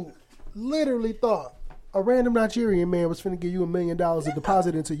you literally thought a random Nigerian man was finna give you $1 million to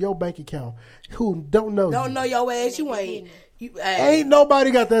deposit into your bank account who don't know Don't you. know your ass. You ain't. You Ain't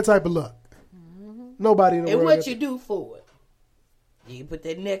nobody got that type of luck. Nobody in the And world. what got you do for it? You put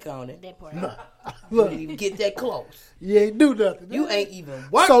that neck on it. That part. You Look. didn't even get that close. You ain't do nothing. You ain't even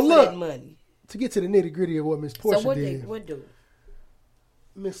work So for look, that money. to get to the nitty gritty of what Miss Portia So what did, they what do?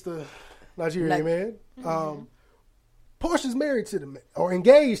 Mr. Nigerian man, Portia's married to the man, or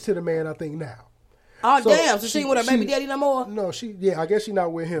engaged to the man, I think now. Oh damn! So she ain't with her baby daddy no more. No, I guess she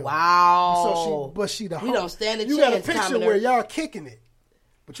not with him. Wow. So she the We don't stand a You got a chance, picture Commodore. where y'all kicking it,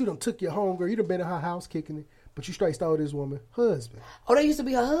 but you done took your homegirl. You done been in her house kicking it, but you straight stole this woman husband. Oh, they used to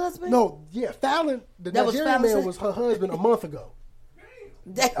be her husband? No, yeah, Fallon, the That was Nigerian Fallon's man was her husband a month ago.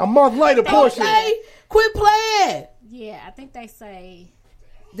 That- A month later, Portia. Okay, quit playing. Yeah, I think they say.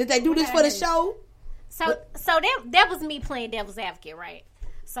 Did they do this for the show? So that was me playing devil's advocate, right?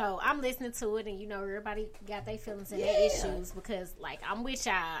 So I'm listening to it, and you know everybody got their feelings and their issues because, like, I'm with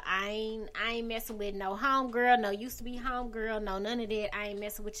y'all. I ain't messing with no homegirl, no used to be homegirl, no none of that. I ain't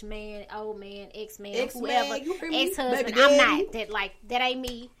messing with your man, old man, ex-man, whoever, ex-husband. I'm not that ain't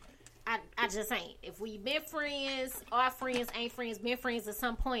me. I just ain't. If we been friends, are friends, ain't friends, been friends at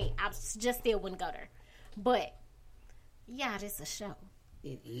some point, I just still wouldn't go there. But yeah, this a show.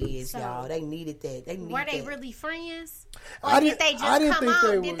 It is, y'all. They needed that. Were they really friends? I Or did they just didn't come think they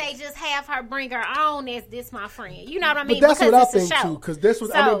on? were. Did they just have her bring her on as this my friend? You know what I But mean? that's because what I it's think a show. too. Because that's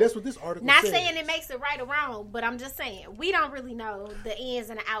what that's what this article Not said. saying it makes it right or wrong, but I'm just saying we don't really know the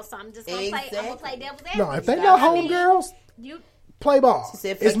ins and the outs. So I'm just gonna play. I'm gonna play devil's advocate. No, if they not homegirls, you play ball.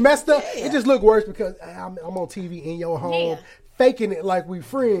 said It's fake- messed up. yeah. It just look worse because I'm on TV in your home, Yeah. faking it like we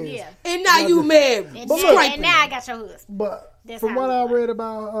friends. Yeah. And now you married. And, But now, look- and now I got your husband. But That's from how what it I work. read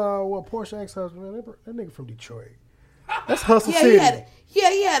about Portia ex-husband, man, that nigga from Detroit. That's Hustle Yeah, City. he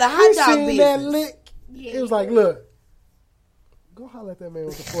had a He hot dog seen business. that lick. It was like, look, go holler at that man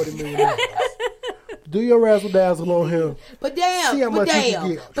with the $40 million. Do your razzle dazzle on him. But damn, See how much but you damn, can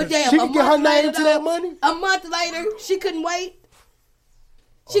get. but damn. She a can get her month later, name to that money. A month later, she couldn't wait.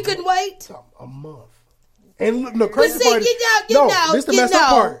 She couldn't wait. A month. And look, the But crazy see, part is, you know, this the messed up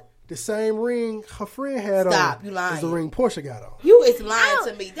part. The same ring her friend had Stop, on you lying. is the ring Portia got on. You is lying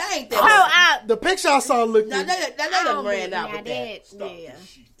to me. That ain't that. The picture I saw looked. Now they done ran out with that. Yeah.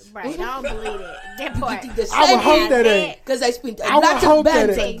 Right, I don't believe that. That part. I would hope that ain't. Because they spent I would hope that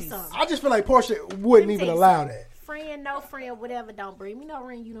ain't. ain't. I just feel like Portia wouldn't even allow that. Friend, no friend, whatever. Don't bring me no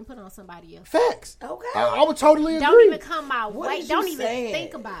ring you done put on somebody else. Facts. Okay. I would totally agree. Don't even come my What way. is Don't you even saying?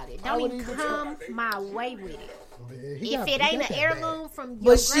 think about it. Don't even come my way with it. He If got- it he ain't got an that heirloom from your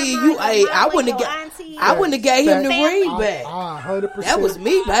But see, grandma, you, your I mama, wouldn't your have auntie, I wouldn't have gave him the family. ring back. I 100%. That was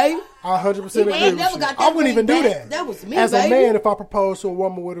me, babe. I 100% He agree ain't with never you. got that I wouldn't even ring do back. that. That was me, As baby. a man, if I propose to a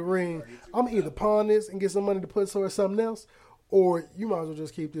woman with a ring, I'm either pawn this and get some money to put towards something else, or you might as well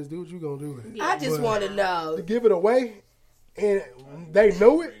just keep this. Do what you gonna do with it. I just But want to know. to give it away, and they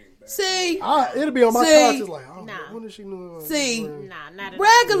know it. See, It'll be on my See. conscience. Like, oh, when did she know? See, not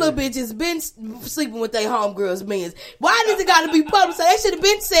regular bitches been sleeping with their homegirls' men. Why does it got to be public? So they should have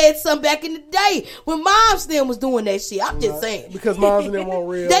been said something back in the day when moms them was doing that shit. I'm just saying. Because moms and them weren't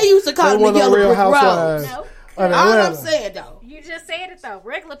real. They used to call They them the weren't no yellow real brick housewives roads. of All I'm Atlanta. saying though. You just said it though.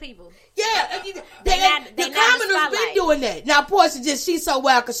 Regular people. Yeah, They the not in the commoners been spotlight. doing that. Now Portia she's so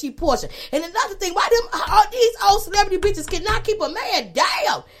wild because she Portia. And another thing, why all these old celebrity bitches cannot keep a man?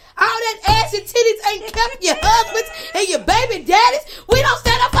 Damn. All that ass and titties ain't kept your husbands and your baby daddies. We don't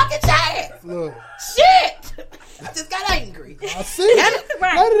stand a fucking chance. Look, Shit. I just got angry. I see it.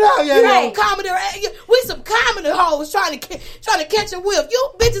 Right. Let it out, yeah, You yeah. know, comedy, we some comedy hoes trying to catch a whiff. You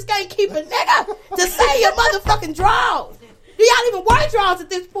bitches can't keep a nigga to say your motherfucking draws. Do y'all even wear draws at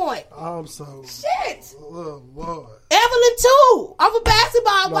this point? I'm so shit. Oh, Lord. Evelyn too. Off a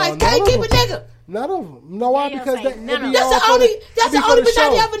basketball No, wife. none Can't of keep a them. nigga. None of them. No, why? Because they be That's all the for only. the- That's it be the for only the bitch I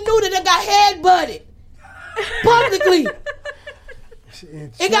show. ever knew that got head butted publicly.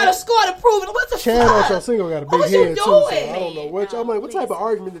 It got a score to prove it. What the Chad fuck? Ochocinco got a What big was you head too. doing? So I don't know what. I'm like, what type of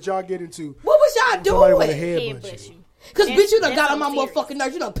argument did y'all get into? What was y'all Somebody want to doing? headbutt you. Cause That's- bitch, you done that's got on my so serious. motherfucking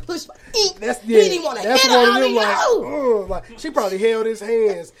nerves. You done pushed my ink. That's He didn't want to hit That's her one of out them. of you. Like she probably held his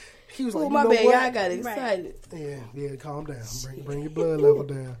hands. He was like, Oh, you my know bad. what? Y'all got excited. Yeah, calm down. Bring your blood level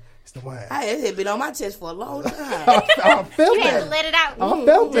down. It's the wine. I had been on my chest for a long time. I felt You had that. to let it out. I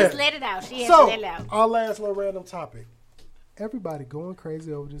felt that. Just let it out. She had So, to let it out. our last little random topic. Everybody going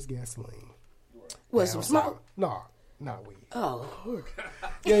crazy over this gasoline. What, some smoke? No, not weed. Oh.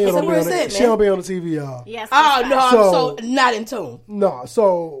 Yeah, So don't be where's on that, she man? don't be on the TV, y'all. Yes. Oh, no, I'm So- so not in tune. No,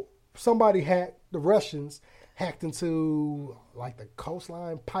 so somebody the Russians hacked into like the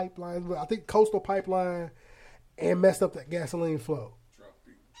coastline pipeline, I think coastal pipeline, and messed up that gasoline flow.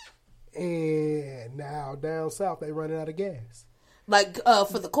 And now down south they running out of gas. Like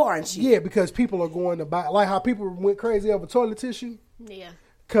for the car and shit. Yeah, because people are going to buy, like how people went crazy over toilet tissue. Yeah.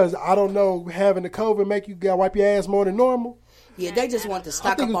 Because I don't know, having the COVID make you gotta wipe your ass more than normal. Yeah, they just want to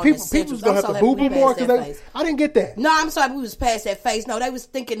stock I think up on people was gonna have to boo boo more because I didn't get that. No, I'm sorry, we was past that phase. No, they was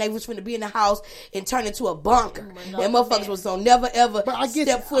thinking they was finna be in the house and turn into a bunker. And motherfuckers was gonna never ever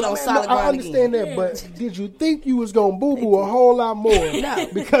step foot on solid ground. I understand that, but did you think you was gonna boo boo a whole lot more? No,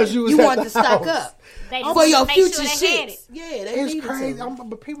 because you was wanted to stock up for your future shit. Yeah, it's crazy.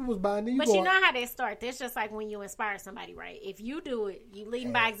 But people was buying it. But you know how they start. It's just like when you inspire somebody, right? If you do it, you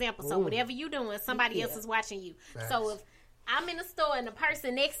leading by example. So whatever you doing, somebody else is watching you. So if I'm in the store and the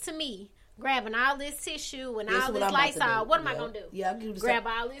person next to me grabbing all this tissue and all this Lysol, what am I gonna do? Yeah, I do grab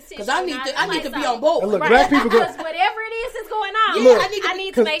all this tissue. Because I need to be on board. And look, black people go, because whatever it is going on, look, I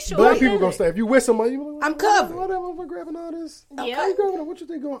need to make sure. Black people gonna say, if you with somebody, you I'm covered. Whatever, I'm grabbing all this. Yeah. How you grabbing? What you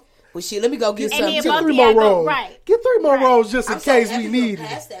think going? Well, shit, let me go get some. Get 3 more rolls. Right. Get 3 more rolls just in case we need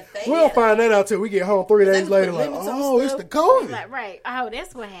it. We'll find that out till we get home 3 days later. Like, oh, it's the COVID. Right. Oh,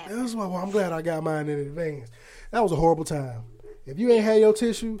 that's what happened. That's why. Well, I'm glad I got mine in advance. That was a horrible time. If you ain't had your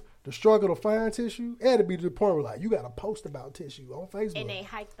tissue, the struggle to find tissue, it had to be to the point where like you got to post about tissue on Facebook. And they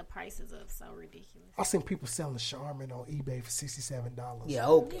hiked the prices up so ridiculous. I seen people selling Charmin on eBay for $67. Yeah,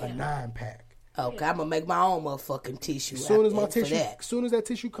 okay. A 9-pack. Okay, I'm gonna make my own motherfucking tissue. As soon as my tissue, as soon as that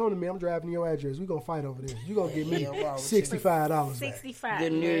tissue come to me, I'm driving to your address. We gonna fight over this. You gonna give me $65.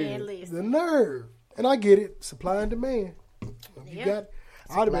 $65. The nerve. And I get it. Supply and demand. You got.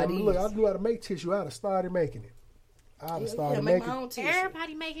 I knew how to make tissue. I'd have started making it. I'd have started making my own tissue.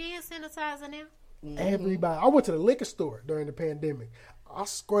 Everybody make hand sanitizer now. Everybody. I went to the liquor store during the pandemic. I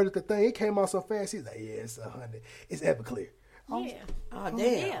squirted the thing. It came out so fast. He's like, "Yeah, it's 100. It's Everclear." Oh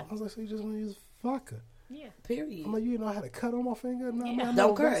damn! I was like, "So you just want to use vodka?" Yeah. Period. I'm like, you know how to cut on my finger? No, yeah.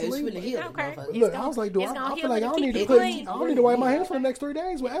 Don't care. It's finna heal. Look, I was like, I feel like I don't need to wipe my hands for the next 3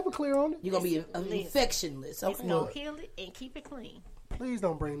 days with Everclear on it. You're gonna be infectionless. It's gonna heal it and keep it clean. Please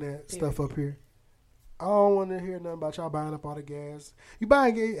don't bring that stuff up here. I don't want to hear nothing about y'all buying up all the gas. You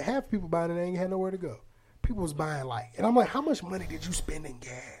buying half people buying it, they ain't had nowhere to go. People was buying and I'm like, how much money did you spend in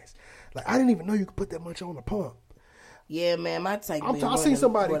gas? Like, I didn't even know you could put that much on the pump. Yeah, man, my tank. I seen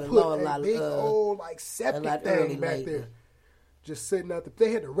somebody put a big old septic thing back there, just sitting out there.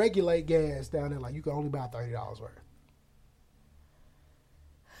 They had to regulate gas down there. Like, you can only buy $30 worth.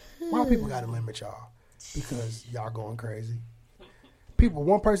 Why people got to limit y'all? Because y'all going crazy. People,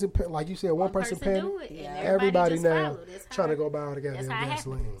 one person, like you said, one person panic. Everybody now trying to go buy all the goddamn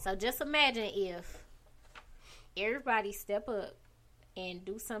gasoline. So just imagine if everybody step up and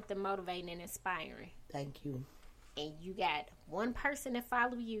do something motivating and inspiring. Thank you. And you got one person that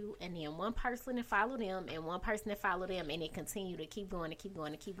follow you, and then one person that follow them, and one person that follow them, and it continue to keep going and keep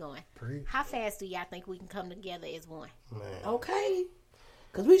going and keep going. Preach. How fast do y'all think we can come together as one? Man. Okay.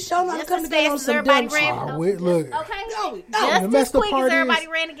 Because we sure not come together on some dumb shit. Look. Okay. No. Just as quick as everybody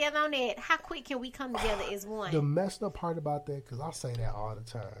ran together on that, how quick can we come together as one? The messed up part about that, because I say that all the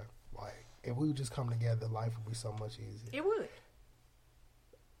time, like, if we would just come together, life would be so much easier. It would.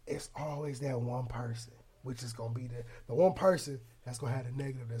 It's always that one person, which is going to be the one person that's going to have the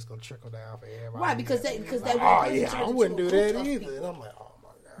negative that's going to trickle down for everybody. Right, because that one person I wouldn't do that either. And I'm like, oh my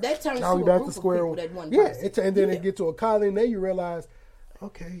God. That turns to a group of people, that one person. And then it get to a college, and then you realize,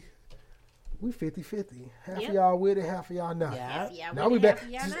 okay, we 50-50. Half of y'all with it, half of y'all not. Yeah. Now we back.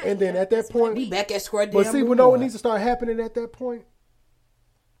 And then at that point, we back at square. But see, we know what needs to start happening at that point.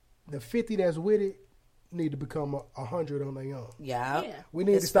 The 50 that's with it need to become 100 on their own. Yeah. We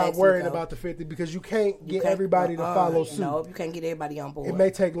need to stop worrying about the 50 because you can't get everybody to follow suit. No, you can't get everybody on board. It may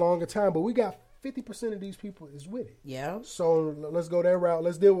take longer time, but we got 50% of these people is with it. Yeah. So let's go that route.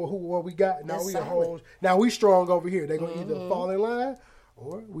 Let's deal with what we got. Now now we strong over here. They're gonna either fall in line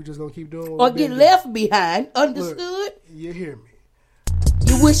or we just gonna keep doing what or get left behind. Understood? Look, you hear me.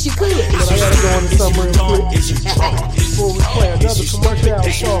 You wish you could. But I gotta go into something real quick before we play another commercial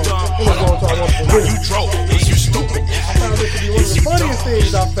song. We're gonna talk about you drove. Is you stupid? I found this to be one of the funniest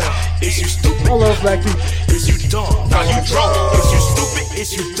things I found. Is you stupid? I love black people. Is you dumb? Now you drove. Is you stupid?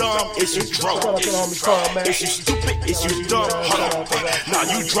 Is you dumb? Is you drove? Is you stupid? Is you dumb? Hold on. Now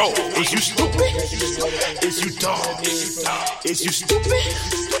you drove. Is you stupid? Is you dumb? Is you stupid?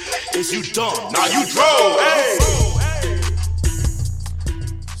 Is you dumb? Now you drove. Hey.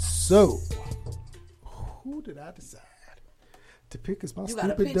 So, who did I decide to pick as my you stupid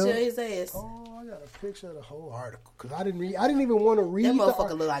got a picture dumb? of his ass. Oh, I got a picture of the whole article because I didn't even want to read. That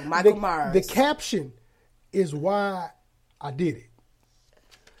motherfucker look like Michael Myers. The caption is why I did it.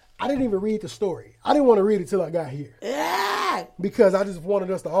 I didn't even read the story. I didn't want to read it till I got here. Yeah. Because I just wanted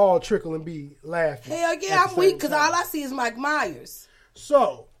us to all trickle and be laughing. Hell yeah, I'm weak because all I see is Mike Myers.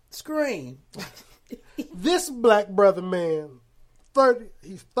 So, Scream. This black brother man.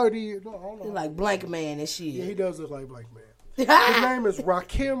 He's 30 years old. He's like Blank Man and shit. Yeah, he does look like Blank Man. His name is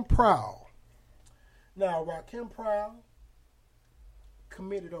Rakim Prowl. Now, Rakim Prowl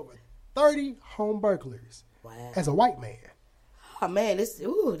committed over 30 home burglaries as a white man. Oh man, that's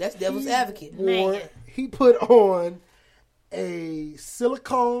devil's advocate. He put on a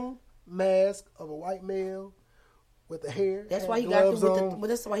silicone mask of a white male with the hair. That's why he got up to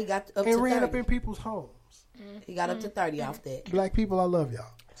 30. And ran up in people's homes. He got up to 30 off that. Black people, I love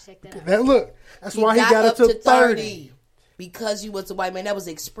y'all. Check that out. That's why he got up to 30. Because you was a white man. That was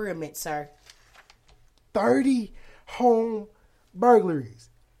an experiment, sir. 30 home burglaries.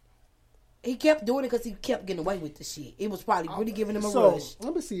 He kept doing it because he kept getting away with the shit. It was probably really giving him a rush.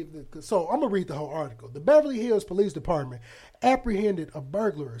 Let me see. I'm going to read the whole article. The Beverly Hills Police Department apprehended a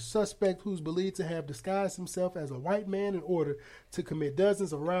burglar suspect who's believed to have disguised himself as a white man in order to commit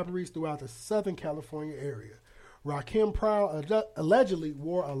dozens of robberies throughout the Southern California area. Rakim Prowl allegedly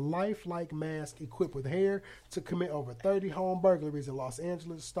wore a lifelike mask equipped with hair to commit over 30 home burglaries in Los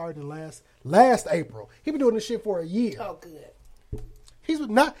Angeles starting last April. He been doing this shit for a year. Oh, good.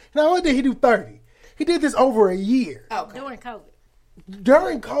 Not only did he do 30, he did this over a year. Okay.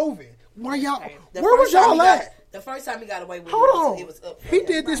 During COVID. Where was y'all at? The first time he got away with it was up. He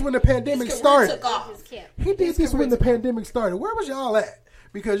did this when the pandemic started. Took off. He did this when the pandemic started. Where was y'all at?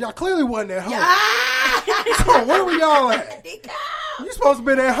 Because y'all clearly wasn't at home. So where were y'all at? You supposed to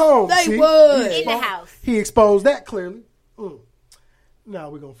be at home. They was. In the house. He exposed that clearly. Now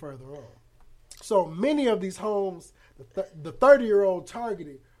we're going further on. So many of these homes, the 30-year-old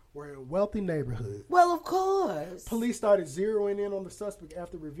targeted, were in wealthy neighborhoods. Well, of course. Police started zeroing in on the suspect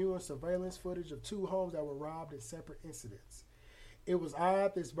after reviewing surveillance footage of 2 homes that were robbed in separate incidents. It was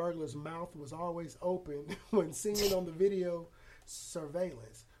odd this burglar's mouth was always open when seen on the video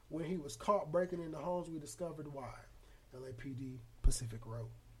surveillance. When he was caught breaking into homes, we discovered why. LAPD Pacific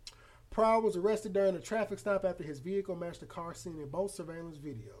wrote. Prowl was arrested during a traffic stop after his vehicle matched the car seen in both surveillance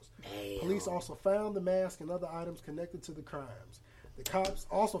videos. Damn. Police also found the mask and other items connected to the crimes. The cops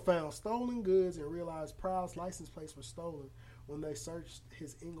also found stolen goods and realized Prowl's license plates were stolen when they searched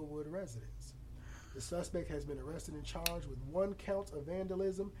his Inglewood residence. The suspect has been arrested and charged with 1 count of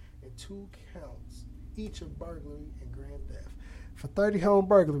vandalism and 2 counts, each of burglary and grand theft. For 30 home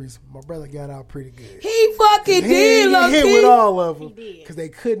burglaries, my brother got out pretty good. He fucking did, He hit with all of them because they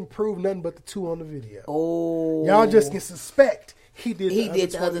couldn't prove nothing but the 2 on the video. Oh, y'all just can suspect he did.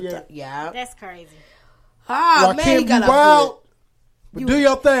 The other. Yeah, that's crazy. Ah, man, he got out good. But do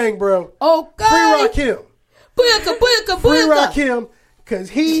your thing, bro. Okay. Free Rakim. Free Rakim, because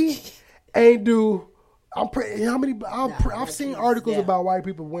he ain't do. I've seen articles about white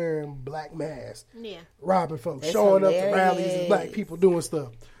people wearing black masks, robbing folks, That's showing hilarious. up to rallies and black people doing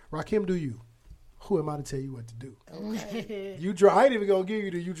stuff. Rakim, do you? Who am I to tell you what to do? Okay. You drove. I ain't even gonna give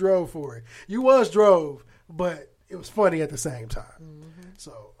you you drove for it. You drove, but it was funny at the same time. Mm-hmm.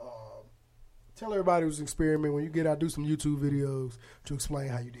 So tell everybody who's experimenting when you get out, do some YouTube videos to explain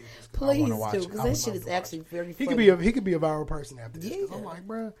how you did this. Please do, because that shit is actually very funny. He could be a viral person after this. Yeah. I'm like,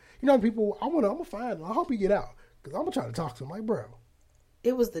 bro, people. I'm gonna find him. I hope he get out because I'm gonna try to talk to him. Like, bro,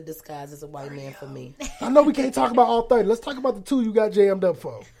 it was the disguise as a white man for me. I know we can't talk about all 30. Let's talk about the 2 you got jammed up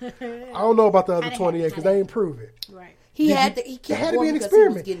for. I don't know about the other 28 because they ain't prove it. Right. He had to be an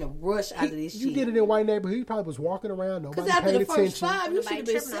experiment. He was getting a rush out of this shit. You did it in white neighborhood. He probably was walking around. Nobody paid attention. Because after the first 5, you should have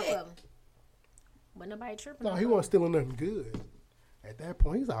been sick. But nobody tripping. No, he wasn't stealing nothing good. At that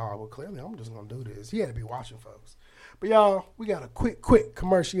point, he's like, oh, well, clearly I'm just going to do this. He had to be watching folks. But, y'all, we got a quick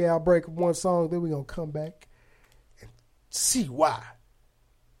commercial break of 1 song. Then we're going to come back and see why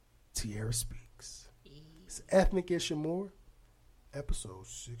Tierra speaks. It's Ethnic Ishamore, episode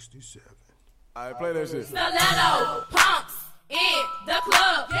 67. All right, play that shit. Stiletto pumps in the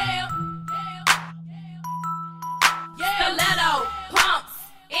club. Yeah. Stiletto pumps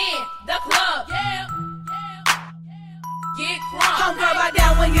in the club. Yeah. Get crunk. Homegirl, bow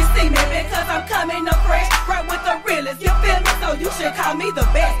down when you see me because I'm coming up fresh, right with the realest. You feel me? So you should call me the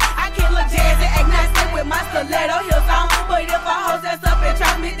best. I can look jazzy, act nasty with my stiletto heels on, but if a hoe that's up and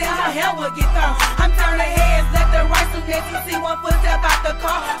try me, then her hair will get thrown. I'm turning heads left and right, soon as you see 1 foot step out the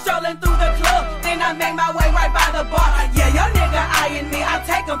car, strolling through the club, then I make my way right by the bar. Yeah, your nigga eyeing me, I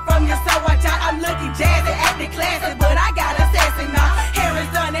take him from you, so watch out. I'm looking jazzy, acting classy, but I got a sassy mouth. Hair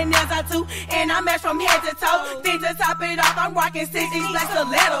is done and nails are too, and I match from head to toe. Then to top it off, I'm rocking 60s black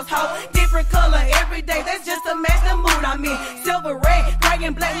stilettos, ho. Different color every day, that's just to match the mood I'm in. Silver, red, gray,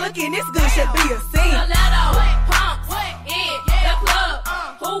 and black, looking this good should be a scene. Stiletto pumps in the club.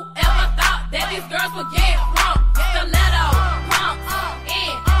 Whoever thought that these girls would get drunk? Stiletto pumps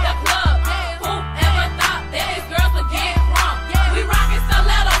in the club. Whoever thought that these girls would get drunk? We rockin'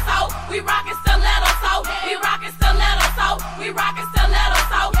 stilettos, ho. We rockin' stilettos, ho. We rockin' stilettos, ho.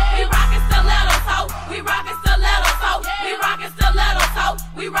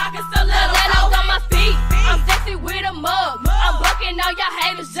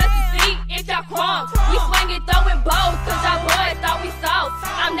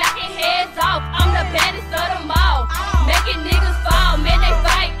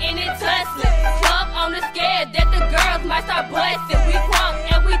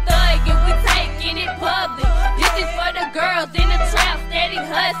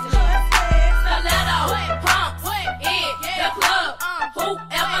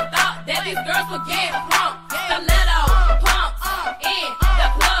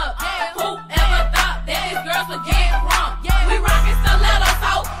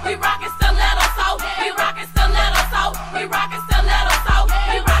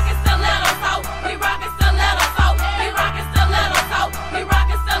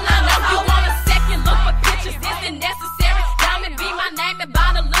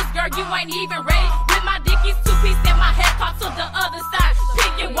 you ain't even ready. With my Dickies two-piece and my head caught to the other side.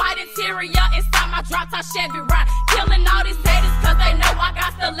 Picking white interior inside my drop-top Chevy ride. Killing all these haters cause they know I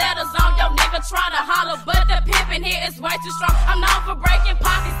got stilettos on. Yo nigga try to holler, but the pimpin' here is way too strong. I'm known for breaking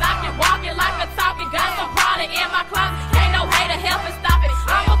pockets, I can walk it like a talkie. Got some Prada in my closet, can't no hater help and stop it.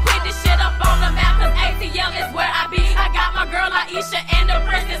 I'ma put this shit up on the map cause ATL is where I be. I got my girl Aisha and the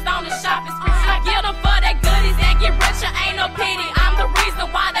princess on the shopping spree. I get them for their goodies and get richer, ain't no pity. I'm the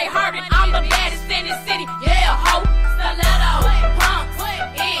reason why they hurting, I'm the baddest in this city. Yeah, ho, stiletto, pumps,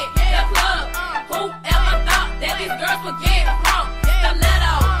 in the club. Whoever thought that these girls would get drunk?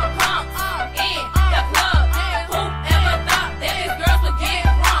 Stiletto, pumps, in the club. Whoever thought that these girls would get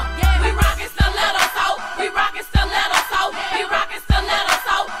drunk? We rockin' stiletto, so we rockin' stiletto, so we rockin' stiletto,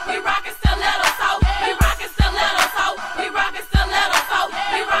 so we rockin' stiletto, so we rockin' stiletto, so we rockin' stiletto, so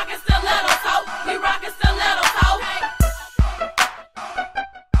we rockin' stiletto, so we rockin' stiletto, so.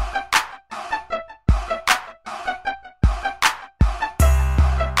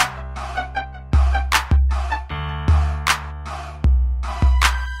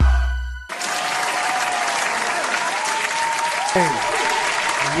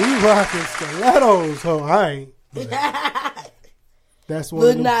 We rocking stilettos, ho. I ain't. That's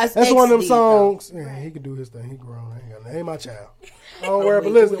one. That's one of them songs. Yeah, he can do his thing. He grown. Ain't my child. I don't worry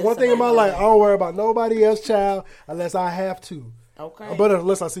about. Listen, one thing in my life, I don't worry about nobody else's child unless I have to. Okay. But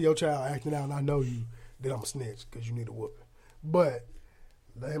unless I see your child acting out and I know you, then I'm a snitch because you need a whooping. But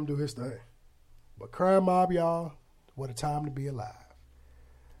let him do his thing. But Crime Mob, y'all, what a time to be alive.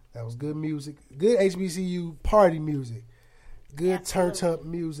 That was good music. Good HBCU party music. Good turn-up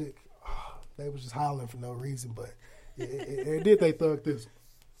music. Oh, they was just hollering for no reason, but it did they thug this.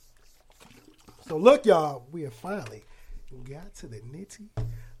 So look, y'all, we have finally got to the nitty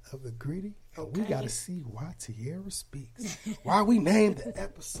of the gritty, and we got to see why Tierra speaks. Why we named the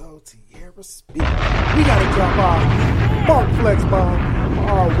episode Tierra Speaks. We got to drop our Funk Flex bomb,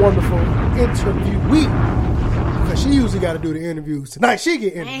 our wonderful interviewee, because she usually got to do the interviews. Tonight she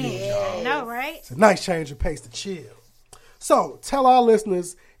get interviewed, y'all. I know, right? It's a nice change of pace to chill. So tell our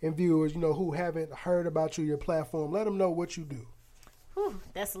listeners and viewers, who haven't heard about you, your platform, let them know what you do. Whew,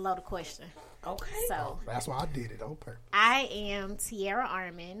 that's a loaded question. Okay. So that's why I did it on purpose. I am Tierra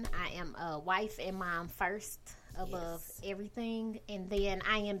Armin. I am a wife and mom first above everything. And then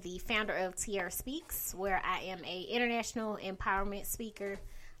I am the founder of Tierra Speaks, where I am a international empowerment speaker.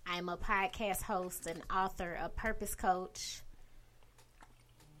 I am a podcast host, an author, a purpose coach.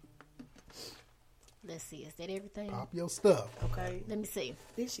 Let's see, is that everything? Pop your stuff. Okay. Let me see.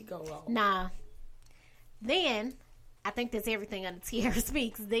 Did she go on? Nah. Then, I think that's everything under Tierra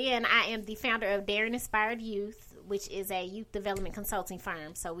Speaks. Then, I am the founder of Daring Inspired Youth, which is a youth development consulting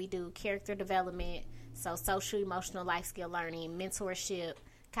firm. So, we do character development, so social, emotional, life skill learning, mentorship,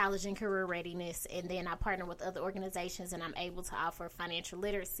 college and career readiness. And then, I partner with other organizations, and I'm able to offer financial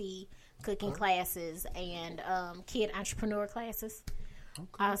literacy, cooking classes, and kid entrepreneur classes. Okay.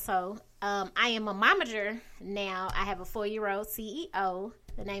 Also, I am a momager now. I have a 4-year-old CEO.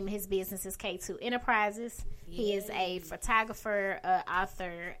 The name of his business is K2 Enterprises. Yay. He is a photographer,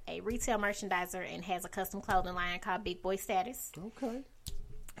 author, a retail merchandiser, and has a custom clothing line called Big Boy Status. Okay.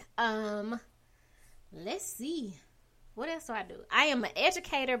 Let's see. What else do I do? I am an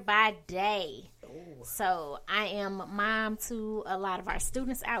educator by day. Ooh. So I am mom to a lot of our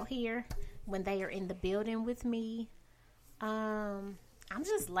students out here when they are in the building with me. I'm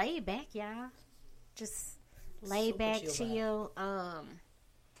just laid back, y'all. Just laid back, chill. I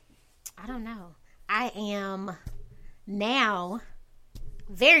don't know. I am now,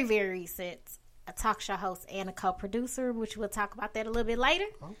 very, very recent, a talk show host and a co-producer, which we'll talk about that a little bit later.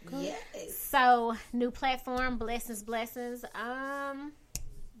 Okay. Yes. So, new platform, blessings. Yeah,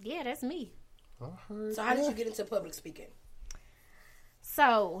 that's me. So how did you get into public speaking?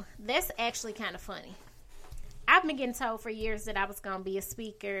 So, that's actually kind of funny. I've been getting told for years that I was going to be a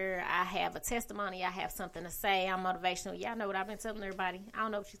speaker. I have a testimony. I have something to say. I'm motivational. Y'all know what I've been telling everybody. I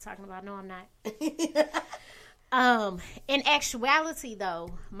don't know what you're talking about. No, I'm not. In actuality, though,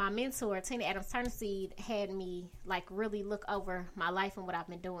 my mentor, Tina Adams Turnseed, had me really look over my life and what I've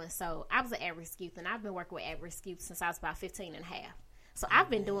been doing. So I was an at-risk youth, and I've been working with at-risk youth since I was about 15 and a half. So I've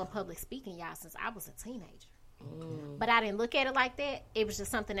been doing public speaking, y'all, since I was a teenager. But I didn't look at it like that. It was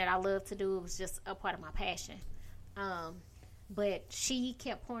just something that I loved to do. It was just a part of my passion. But she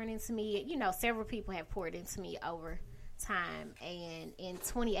kept pouring into me. Several people have poured into me over time. And in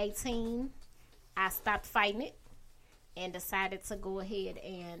 2018, I stopped fighting it and decided to go ahead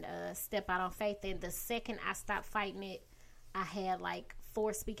and step out on faith. And the second I stopped fighting it, I had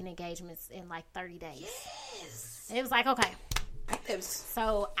 4 speaking engagements in 30 days. Yes. And it was okay,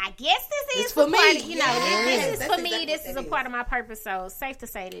 So I guess this is It's for me. part of, you know, Yes. this is That's for me. exactly This what is that a is. part of my purpose. So safe to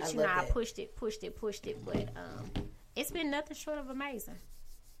say that, I you know, love I that. pushed it, but it's been nothing short of amazing.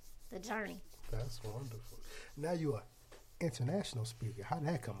 The journey. That's wonderful. Now you are international speaker. How did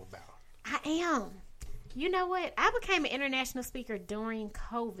that come about? I am. You know what? I became an international speaker during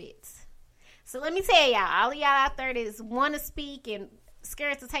COVID. So let me tell y'all, all of y'all out there that want to speak and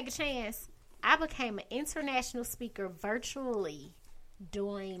scared to take a chance, I became an international speaker virtually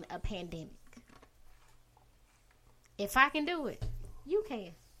during a pandemic. If I can do it, you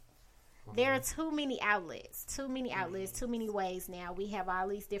can. There are too many outlets, too many ways now. We have all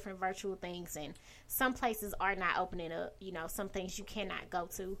these different virtual things, and some places are not opening up. You know, some things you cannot go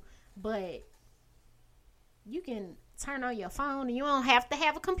to, but you can turn on your phone, and you don't have to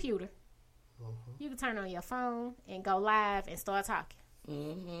have a computer. You can turn on your phone and go live and start talking.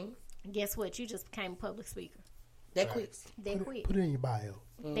 Mm-hmm. Guess what? You just became a public speaker. That quick. Put it in your bio.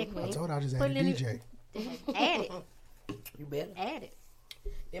 That quick. I told her I just Put added it in DJ. Add it. You better. Add it.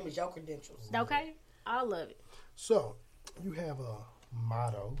 Them is your credentials. Okay? All of it. So, you have a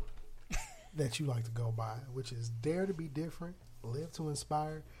motto that you like to go by, which is dare to be different, live to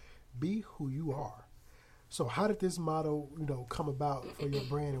inspire, be who you are. So, how did this motto, come about for your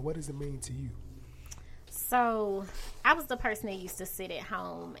brand, and what does it mean to you? So, I was the person that used to sit at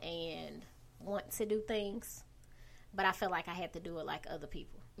home and want to do things, but I felt like I had to do it like other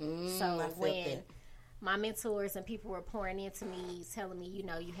people. So, when my mentors and people were pouring into me, telling me,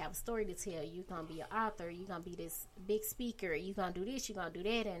 you have a story to tell, you're going to be an author, you're going to be this big speaker, you're going to do this, you're going to do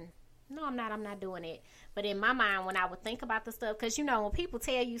that, and no, I'm not doing it. But in my mind, when I would think about the stuff, because, when people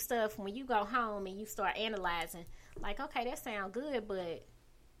tell you stuff, when you go home and you start analyzing, like, okay, that sounds good, but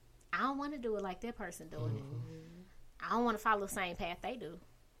I don't want to do it like that person doing it. I don't want to follow the same path they do.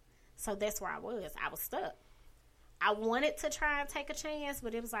 So that's where I was. I was stuck. I wanted to try and take a chance,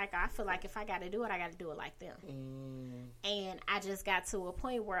 but it was like, I feel like if I got to do it, I got to do it like them. And I just got to a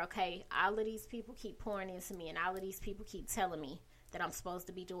point where, okay, all of these people keep pouring into me, and all of these people keep telling me that I'm supposed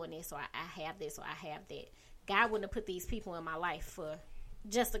to be doing this, or I have this, or I have that. God wouldn't have put these people in my life for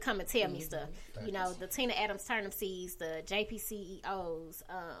just to come and tell me stuff. The Tina Adams Turnip Seeds, the JP CEOs,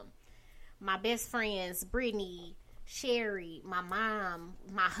 my best friends, Brittany, Sherry, my mom,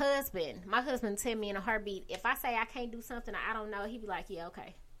 my husband. My husband tell me in a heartbeat, if I say I can't do something, I don't know, he'd be like, yeah,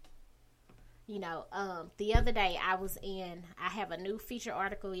 okay. The other day I have a new feature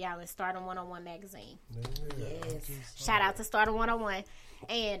article, y'all, in Stardom 101 magazine. Yes. Shout out to Stardom 101.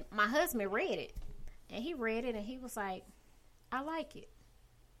 And my husband read it. And he read it and he was like, I like it.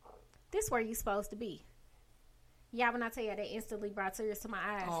 This where you supposed to be. Y'all, when I tell you, that instantly brought tears to my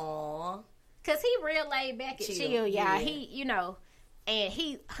eyes. Aww. Because he real laid back and chill, y'all. Yeah. He, and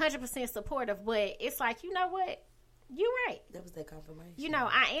he 100% supportive. But it's like, you know what? You're right. That was that confirmation.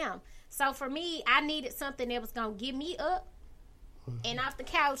 I am. So for me, I needed something that was going to get me up and off the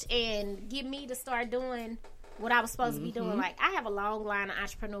couch and get me to start doing what I was supposed to be doing. Like, I have a long line of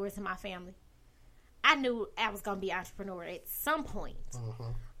entrepreneurs in my family. I knew I was going to be an entrepreneur at some point.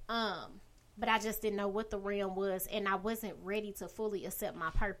 But I just didn't know what the realm was, and I wasn't ready to fully accept my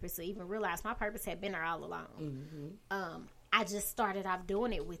purpose or even realize my purpose had been there all along. I just started off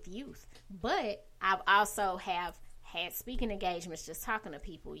doing it with youth. But I've also had speaking engagements, just talking to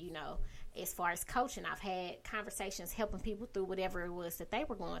people, as far as coaching. I've had conversations helping people through whatever it was that they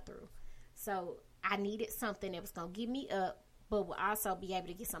were going through. So I needed something that was going to get me up, but would also be able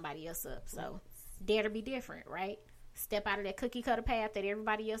to get somebody else up. So dare to be different, right? Step out of that cookie cutter path that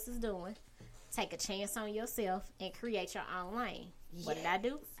everybody else is doing. Take a chance on yourself and create your own lane. Yeah. What did I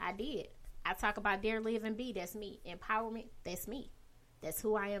do? I did. I talk about dare, live, and be. That's me. Empowerment, that's me. That's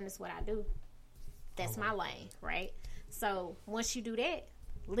who I am. That's what I do. That's my lane, right? So once you do that,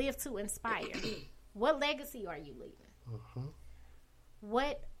 live to inspire. What legacy are you leaving?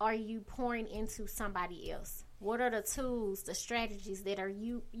 What are you pouring into somebody else? What are the tools, the strategies that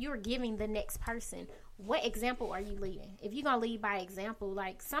you're giving the next person? What example are you leading? If you're going to lead by example,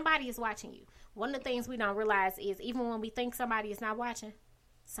 like, somebody is watching you. One of the things we don't realize is even when we think somebody is not watching,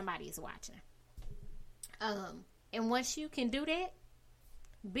 somebody is watching. And once you can do that,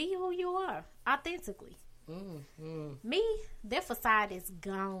 be who you are authentically. Me, that facade is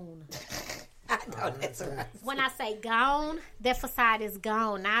gone. I know that's right. When I say gone, that facade is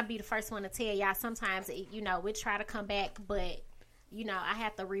gone. I'll be the first one to tell y'all, sometimes, we try to come back, but, I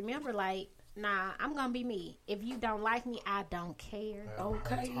have to remember, like, nah, I'm going to be me. If you don't like me, I don't care.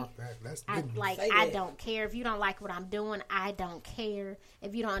 Okay. I don't care. If you don't like what I'm doing, I don't care.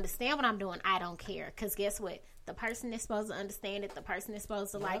 If you don't understand what I'm doing, I don't care. Because guess what? The person that's supposed to understand it, the person that's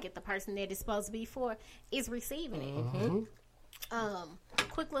supposed to like it, the person that it's supposed to be for is receiving it.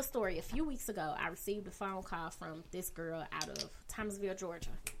 Quick little story. A few weeks ago, I received a phone call from this girl out of Thomasville, Georgia.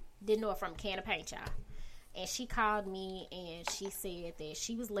 Didn't know her from a can of paint, y'all. And she called me, and she said that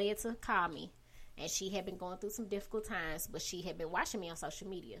she was led to call me, and she had been going through some difficult times, but she had been watching me on social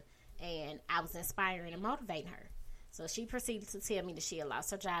media, and I was inspiring and motivating her. So she proceeded to tell me that she had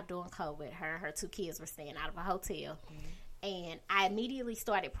lost her job during COVID. Her and her 2 kids were staying out of a hotel. And I immediately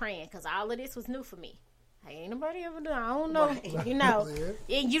started praying because all of this was new for me. Ain't nobody ever done. I don't know. Right. You know.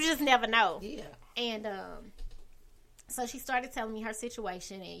 And you just never know. Yeah. And so she started telling me her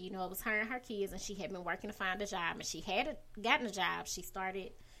situation. And, you know, it was her and her kids. And she had been working to find a job. And she had gotten a job. She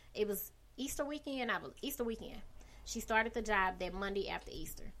started, it was Easter weekend. She started the job that Monday after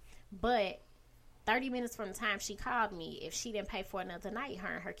Easter. But 30 minutes from the time she called me, if she didn't pay for another night,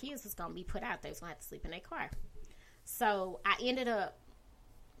 her and her kids was going to be put out. They was going to have to sleep in their car. So I ended up,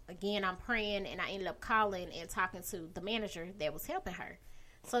 again, I'm praying, and I ended up calling and talking to the manager that was helping her.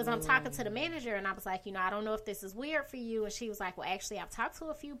 So as I'm talking to the manager, and I was like, you know, I don't know if this is weird for you. And she was like, well, actually, I've talked to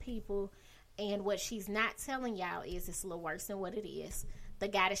a few people, and what she's not telling y'all is it's a little worse than what it is. The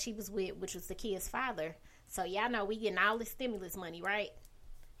guy that she was with, which was the kid's father, so y'all know we getting all this stimulus money, right?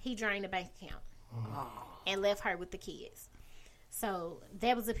 He drained the bank account and left her with the kids. So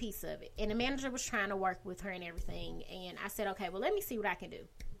that was a piece of it. And the manager was trying to work with her and everything. And I said, okay, well, let me see what I can do.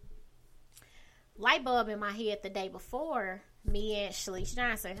 Light bulb in my head the day before, me and Shalice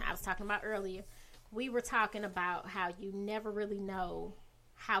Johnson, I was talking about earlier, we were talking about how you never really know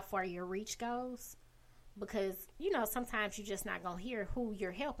how far your reach goes. Because, you know, sometimes you're just not going to hear who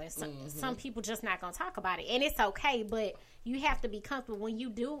you're helping. Some people just not going to talk about it. And it's okay, but you have to be comfortable. When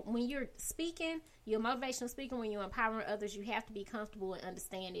you're speaking, you're motivational speaking, when you're empowering others, you have to be comfortable and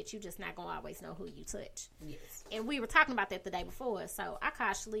understand that you're just not going to always know who you touch. Yes. And we were talking about that the day before. So I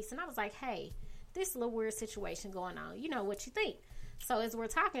called Shalice, and I was like, hey, this is a little weird situation going on. You know what you think? So as we're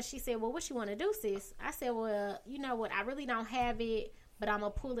talking, she said, well, what you want to do, sis? I said, well, you know what? I really don't have it. But I'm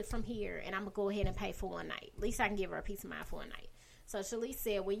going to pull it from here, and I'm going to go ahead and pay for one night. At least I can give her a peace of mind for one night. So Shalice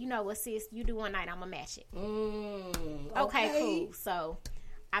said, well, you know what, sis? You do one night, I'm going to match it. Okay, cool. So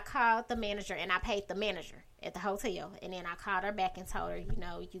I called the manager, and I paid the manager at the hotel. And then I called her back and told her, you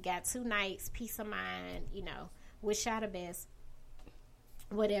know, you got 2 nights, peace of mind, you know, wish y'all the best.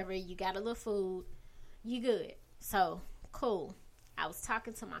 Whatever. You got a little food. You good. So, cool. I was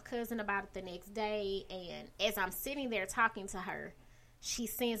talking to my cousin about it the next day, and as I'm sitting there talking to her, she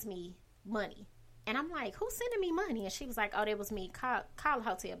sends me money. And I'm like, who's sending me money? And she was like, oh, that was me. Call the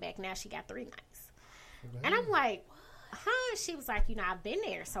hotel back. Now she got 3 nights. And I'm like, huh? She was like, you know, I've been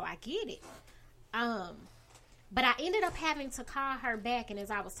there, so I get it. But I ended up having to call her back. And as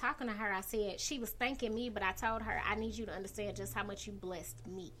I was talking to her, I said, she was thanking me, but I told her, I need you to understand just how much you blessed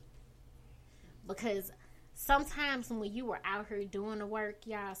me. Because sometimes when you were out here doing the work,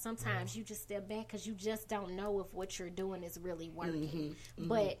 y'all, sometimes you just step back because you just don't know if what you're doing is really working.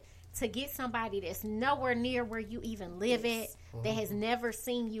 But to get somebody that's nowhere near where you even live at, that has never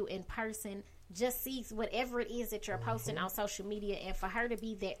seen you in person, just sees whatever it is that you're posting on social media, and for her to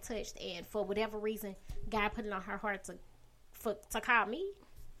be that touched, and for whatever reason, God put it on her heart to call me,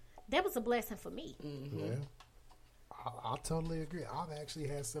 that was a blessing for me. Yeah, I totally agree. I've actually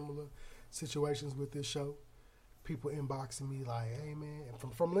had similar situations with this show. People inboxing me like, hey man,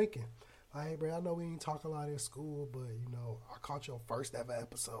 from Lincoln, like, hey bro, I know we ain't talk a lot in school, but you know, I caught your first ever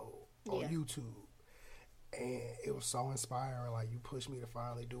episode on YouTube, and it was so inspiring. Like, you pushed me to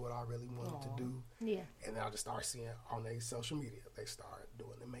finally do what I really wanted to do. Yeah. And then I just start seeing on their social media, they start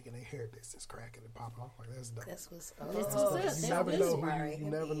doing and making their hair distance cracking and popping off. Like, that's dope. That's what's You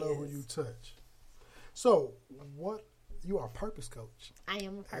never know who you touch. So, you are a purpose coach. I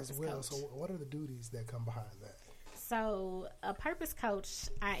am a purpose coach. So what are the duties that come behind that? So, a purpose coach,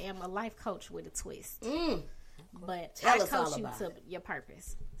 I am a life coach with a twist. But Tell I us coach all you about to it. your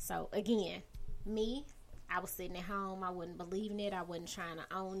purpose. So, again, me, I was sitting at home. I wasn't believing it. I wasn't trying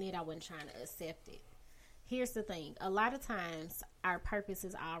to own it. I wasn't trying to accept it. Here's the thing. A lot of times, our purpose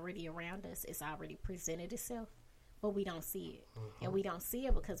is already around us. It's already presented itself, but we don't see it. And we don't see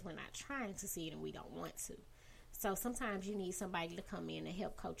it because we're not trying to see it and we don't want to. So sometimes you need somebody to come in and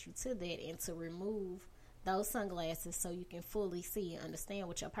help coach you to that and to remove those sunglasses so you can fully see and understand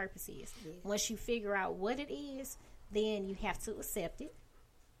what your purpose is. Yeah. Once you figure out what it is, then you have to accept it,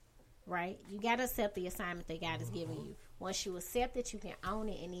 right? You got to accept the assignment that God is giving you. Once you accept it, you can own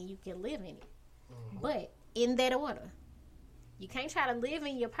it, and then you can live in it. But in that order. You can't try to live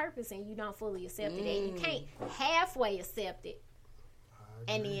in your purpose and you don't fully accept it. And you can't halfway accept it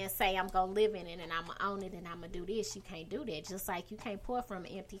and then say, I'm going to live in it and I'm going to own it and I'm going to do this. You can't do that. Just like you can't pour from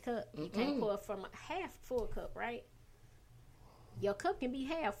an empty cup. You can't pour from a half full cup, right? Your cup can be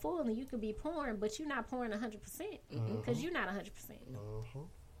half full and you can be pouring, but you're not pouring 100% because you're not 100%.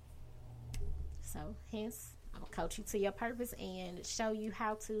 So, hence, I'm going to coach you to your purpose and show you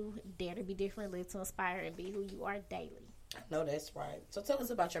how to dare to be different, live to inspire, and be who you are daily. I know that's right. So, tell us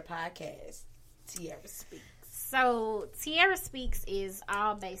about your podcast, Tiara Speaks. So, Tiara Speaks is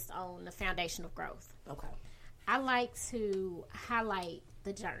all based on the foundation of growth. Okay. I like to highlight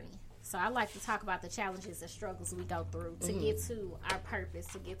the journey. So I like to talk about the challenges and struggles we go through to get to our purpose,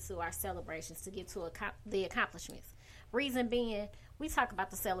 to get to our celebrations, to get to the accomplishments. Reason being, we talk about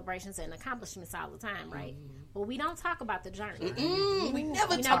the celebrations and accomplishments all the time, right? But we don't talk about the journey. We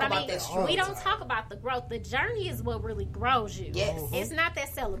never talk about that struggle. We don't talk about the growth. The journey is what really grows you. Yes. It's not that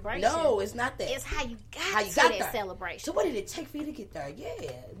celebration. No, it's not that. It's how you got to that celebration. So what did it take for you to get there? Yeah.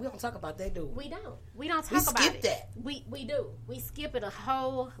 We don't talk about that, do we? We don't. We don't talk about it. We skip that. We do. We skip it a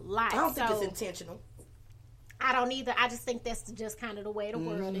whole lot. I don't think it's intentional. I don't either. I just think that's just kind of the way of the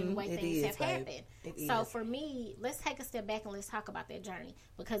world and the way things have happened. So for me, let's take a step back and let's talk about that journey,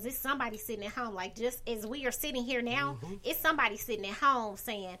 because it's somebody sitting at home, like just as we are sitting here now, it's somebody sitting at home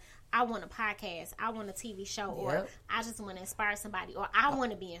saying, I want a podcast, I want a TV show, or I just want to inspire somebody, or I want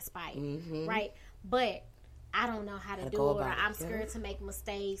to be inspired, right? But I don't know how to do it, or I'm scared to make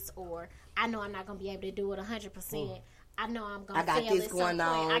mistakes, or I know I'm not going to be able to do it 100%. I know I'm going to fail at some point. I got this going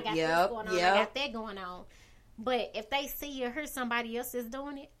on. I got that going on. But if they see or hear somebody else is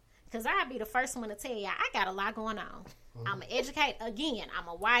doing it, because I'll be the first one to tell you, I got a lot going on. I'm an educator. Again, I'm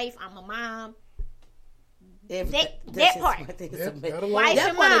a wife. I'm a mom. That part. Wife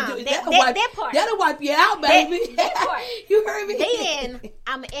and mom. That part. That'll wipe you out, baby. That part. You heard me? Then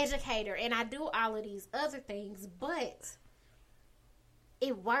I'm an educator, and I do all of these other things, but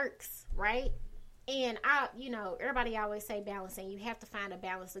it works, right? And everybody always say balance, and you have to find a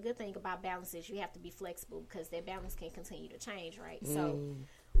balance. The good thing about balance is you have to be flexible, because that balance can continue to change, right? So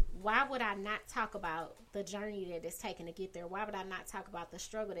why would I not talk about the journey that it's taken to get there? Why would I not talk about the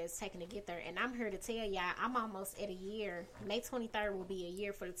struggle that it's taken to get there? And I'm here to tell y'all, I'm almost at a year. May 23rd will be a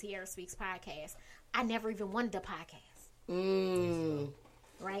year for the Tiara Speaks podcast. I never even wanted a podcast.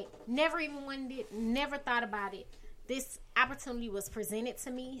 Right? Never even wanted it. Never thought about it. This opportunity was presented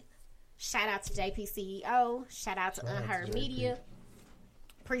to me. Shout out to JP CEO. Shout out to Unheard Media.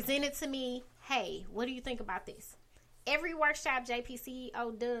 Presented to me, hey, what do you think about this? Every workshop JP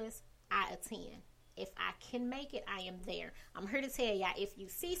CEO does, I attend. If I can make it, I am there. I'm here to tell y'all, if you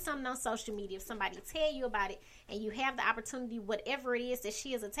see something on social media, if somebody tell you about it, and you have the opportunity, whatever it is that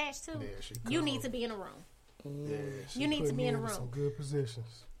she is attached to, you need to be in a room. You need to be in a room. Some good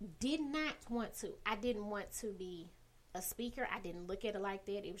positions. Did not want to. I didn't want to be a speaker. I didn't look at it like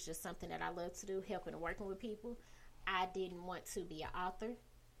that. It was just something that I love to do, helping and working with people. I didn't want to be an author.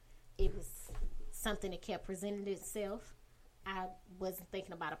 It was something that kept presenting itself. I wasn't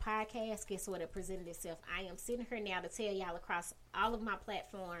thinking about a podcast. Guess what? It presented itself. I am sitting here now to tell y'all across all of my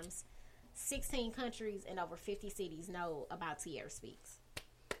platforms, 16 countries and over 50 cities know about Tiara Speaks.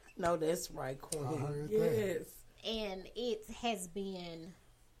 No, that's right, Queen. Yes. And it has been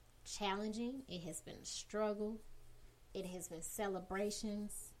challenging. It has been a struggle. It has been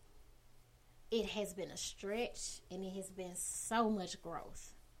celebrations. It has been a stretch, and it has been so much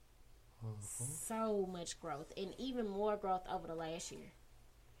growth. So much growth, and even more growth over the last year.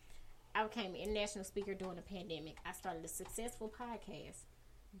 I became an international speaker during the pandemic. I started a successful podcast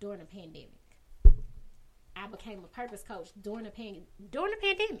during the pandemic. I became a purpose coach during the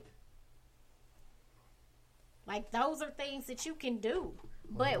pandemic. Like, those are things that you can do.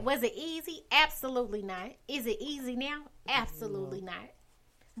 But was it easy? Absolutely not. Is it easy now? Absolutely not.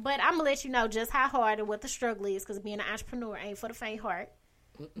 But I'm going to let you know just how hard and what the struggle is, because being an entrepreneur ain't for the faint heart.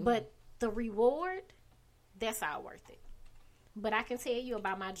 But the reward, that's all worth it. But I can tell you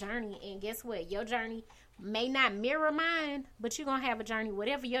about my journey, and guess what? Your journey may not mirror mine, but you're going to have a journey,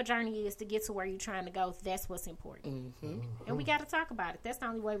 whatever your journey is, to get to where you're trying to go. That's what's important. And we got to talk about it. That's the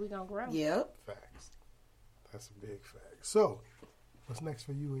only way we're going to grow. Yep. Facts. That's a big fact. So, what's next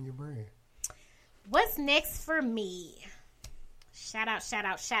for you and your brand? What's next for me? Shout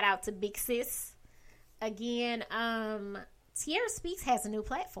out to Big Sis. Again, Tiara Speaks has a new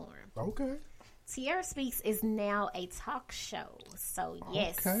platform. Okay. Tiara Speaks is now a talk show. So,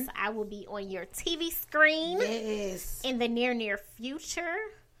 yes, I will be on your TV screen in the near future.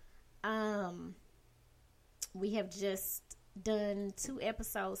 We have just done 2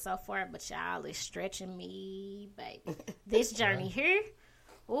 episodes so far, but y'all is stretching me, baby. This journey here,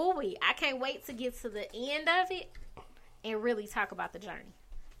 I can't wait to get to the end of it and really talk about the journey.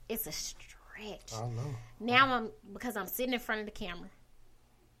 It's a stretch. I know. Now because I'm sitting in front of the camera,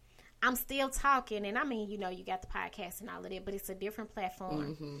 I'm still talking, and I mean, you know, you got the podcast and all of that, but it's a different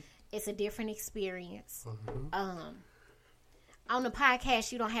platform. Mm-hmm. It's a different experience. On the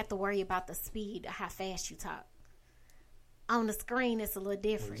podcast, you don't have to worry about the speed or how fast you talk. On the screen, it's a little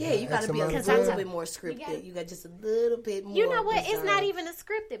different. Yeah, you got to be a little bit more scripted. You got just a little bit more. You know what? Reserved. It's not even the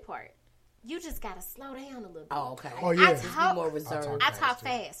scripted part. You just got to slow down a little bit. Oh, okay. Oh, yeah. I more reserved. talk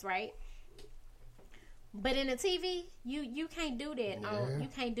fast, right? But in the TV, you can't do that. You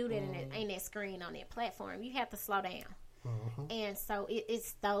can't do that in that screen on that platform. You have to slow down. And so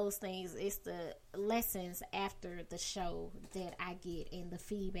it's those things. It's the lessons after the show that I get and the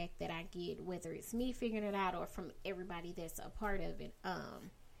feedback that I get, whether it's me figuring it out or from everybody that's a part of it.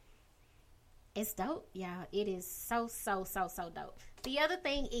 It's dope, y'all. It is so dope. The other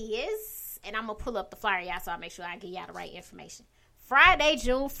thing is, and I'm going to pull up the flyer, y'all, so I make sure I give y'all the right information. Friday,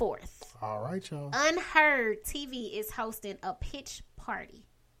 June 4th. All right, y'all. Unheard TV is hosting a pitch party.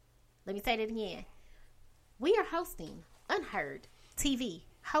 Let me say that again. We are hosting Unheard TV,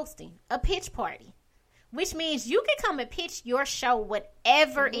 hosting a pitch party, which means you can come and pitch your show,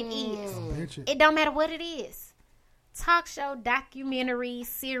 whatever it is. It don't matter what it is. Talk show, documentary,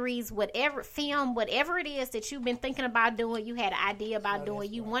 series, whatever, film, whatever it is that you've been thinking about doing, you had an idea about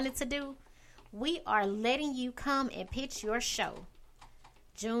doing, you wanted to do. We are letting you come and pitch your show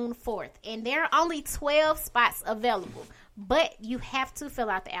June 4th. And there are only 12 spots available, but you have to fill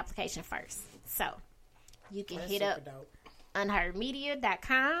out the application first. So you can hit up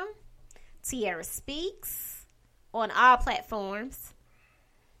unheardmedia.com, Tierra Speaks on all platforms.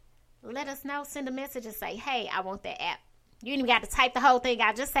 Let us know. Send a message and say, hey, I want that app. You ain't even got to type the whole thing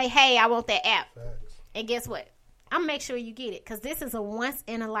out. Just say, hey, I want that app. Facts. And guess what? I'm going to make sure you get it, because this is a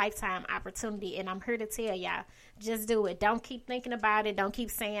once-in-a-lifetime opportunity, and I'm here to tell y'all, just do it. Don't keep thinking about it. Don't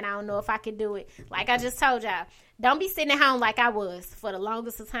keep saying, I don't know if I can do it. Like I just told y'all, don't be sitting at home like I was for the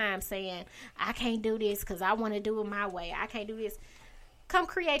longest of time saying, I can't do this because I want to do it my way. I can't do this. Come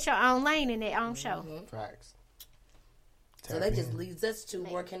create your own lane in their own show. Facts. So that just leads us to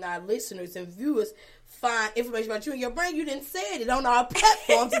where can our listeners and viewers find information about you and your brand? You didn't say it on our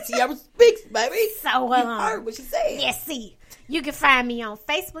platforms at Tierra Speaks, baby. So, you heard what she said. Yes, see. You can find me on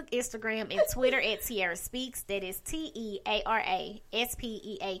Facebook, Instagram, and Twitter at Tierra Speaks. That is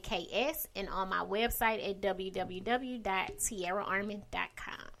TEARASPEAKS. And on my website at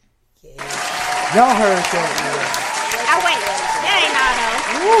www.tierraarmin.com. Yeah. Y'all heard that, Oh, wait. That ain't all,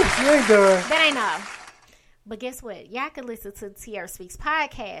 though. man. Woo, she ain't done. That ain't all. But guess what? Y'all can listen to the Tierra Speaks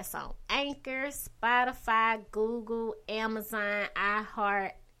podcast on Anchor, Spotify, Google, Amazon,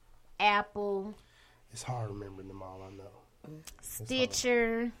 iHeart, Apple. It's hard remembering them all, I know.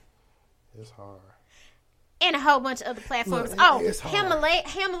 Stitcher. It's hard. And a whole bunch of other platforms. Look, it's hard.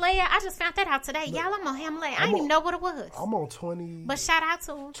 Himalaya. I just found that out today. Y'all, I'm on Himalaya. I didn't even know what it was. I'm on 20. But shout out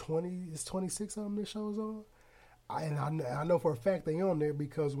to them. 20. It's 26 of them this show's on. I know for a fact they on there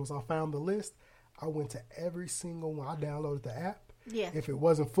because once I found the list, I went to every single one. I downloaded the app. Yeah. If it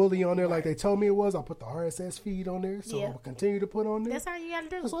wasn't fully on there like they told me it was, I put the RSS feed on there. So I'll continue to put on there. That's all you got to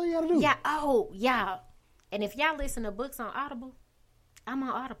do. That's all you got to do. Yeah. Oh, y'all. And if y'all listen to books on Audible, I'm on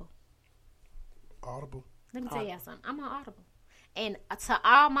Audible. Audible. Let me tell y'all something. I'm on Audible. And to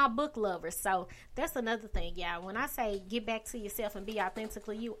all my book lovers, so that's another thing, y'all. When I say get back to yourself and be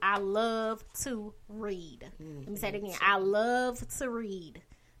authentically you, I love to read. Let me say it again. I love to read.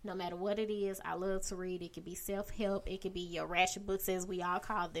 No matter what it is, I love to read. It could be self-help. It could be your ration books, as we all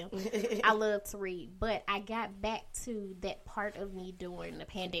call them. I love to read. But I got back to that part of me during the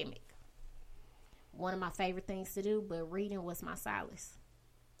pandemic. One of my favorite things to do, but reading was my solace.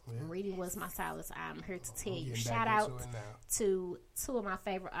 Yeah. Reading was my solace. I'm here to tell you. Shout out to two of my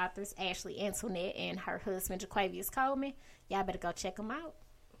favorite authors, Ashley Antoinette and her husband, Jaquavius Coleman. Y'all better go check them out.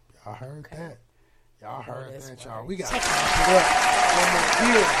 Y'all heard that. Y'all heard that, right. y'all. We got to put up one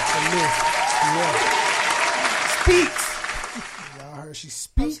more year from this. Speaks. Y'all heard she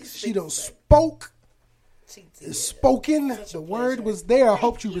speaks. She don't spoke. It's spoken. The word was there. I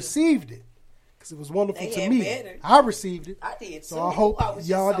hope you received it. Because it was wonderful to me. Better. I received it. I did so I hope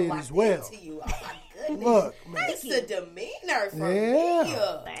y'all did as well. Oh my goodness. Look, man. It's the demeanor from me.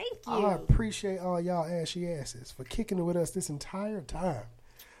 Thank you. I appreciate all y'all ashy asses for kicking it with us this entire time.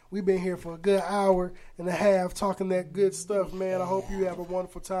 We've been here for a good hour and a half talking that good stuff, man. I hope you have a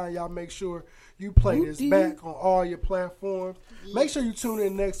wonderful time. Y'all make sure you play this back on all your platforms. Make sure you tune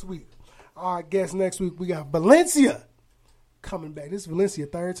in next week. Our guest next week, we got Valencia coming back. This is Valencia,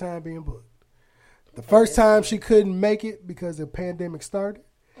 third time being booked. The first time she couldn't make it because the pandemic started.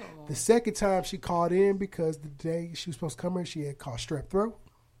 The second time she called in because the day she was supposed to come here, she had caught strep throat.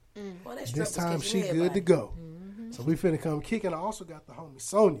 Well, this time she good to go. So we finna come kicking. I also got the homie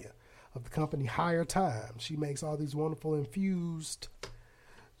Sonia. of the company Higher Time. She makes all these wonderful infused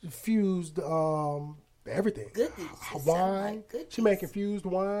everything. Goodies. Wine. Like She make infused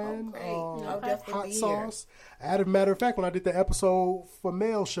wine, definitely hot be sauce. As a matter of fact, when I did the episode for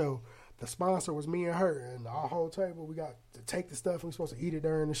Mail Show, the sponsor was me and her, and our whole table, we got to take the stuff and we're supposed to eat it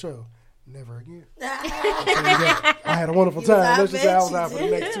during the show. Never again. I had a wonderful time. Let's just say I was out for the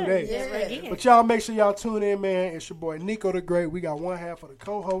next 2 days. Yeah. But y'all make sure y'all tune in, man. It's your boy Nico the Great. We got one half of the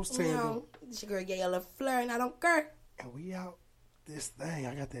co-host tandem. It's your girl Gayle Fleur, and I don't care. And we out this thing.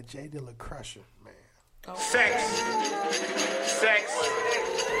 I got that J Dilla Crusher, man. Sex.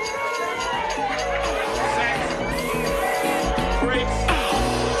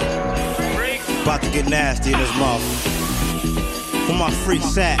 About to get nasty in this mouth. For my free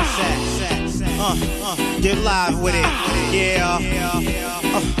sack. Get live with it. Yeah.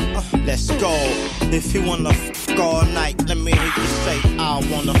 Let's go. If you wanna f all night, let me hear you say, I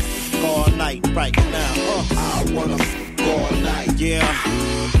wanna f all night right now. I wanna f all night. Yeah.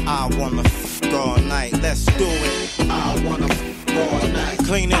 I wanna f all night. Let's do it. I wanna f all night.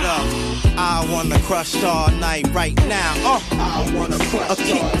 Clean it up. I wanna crush all night right now. I wanna crush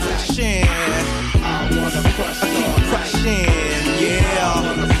keep crushing. I wanna crush keep crushing. Yeah.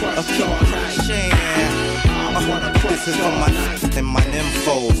 Keep crushing. This is for my and my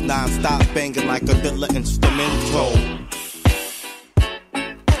nymphos. Non-stop banging like a Dilla instrumental.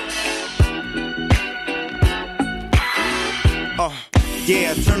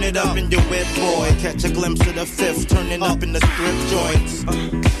 Yeah, turn it up in your whip, boy. Catch a glimpse of the fifth, turn it up in the strip joints.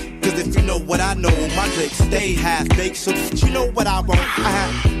 Cause if you know what I know, my drinks stay half-baked. So you know what I want,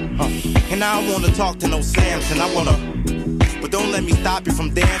 and I don't wanna talk to no Samson, I wanna. But don't let me stop you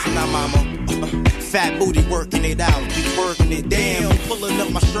from dancing now, mama. Fat booty working it out, you working it down. Pulling up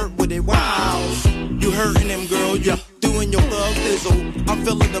my shirt with it, wow. You hurting them, girl, you doing your love thizzle. I'm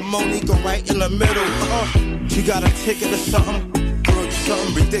feeling the Monica right in the middle. You got a ticket or something? Girl, you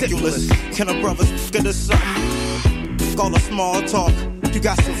something ridiculous. Can a brother get us something? Call a small talk. You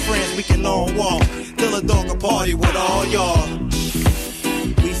got some friends, we can all walk. Till a dog a party with all y'all.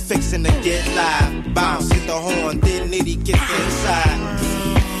 We fixing to get live. Bounce, hit the horn, then Nitty gets inside.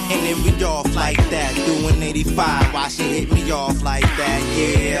 And then we off like that, doing 85. Why she hit me off like that?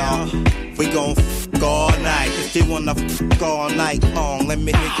 Yeah, we gon' f all night. If you wanna f all night long, let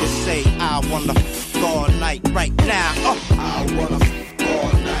me hear you say, I wanna f all night right now. I wanna f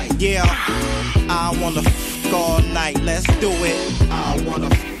all night. Yeah, I wanna f all night. Let's do it. I wanna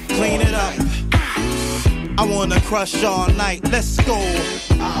clean it up. I wanna crush all night. Let's go.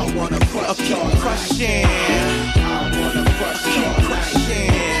 I wanna crush keep crushing. I wanna crush keep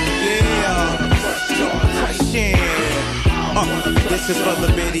crushing. Yeah, this is for the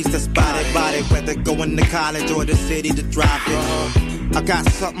biddies that's body, whether going to college or the city to drop it. I got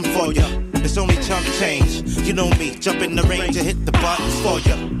something for ya. It's only chump change. You know me, jump in the range and hit the buttons for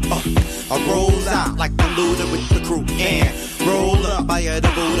ya. I roll out like the looter with the crew and roll up by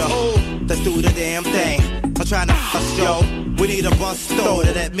the Buddha. Let's do the damn thing. I'm trying to bust yo. We need a bus store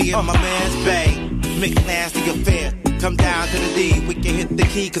to let me and my man's bang. Make nasty affair. Come down to the D, we can hit the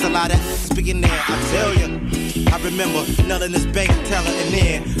key, cause a lot of speaking there, I tell ya. I remember nutting this bank teller in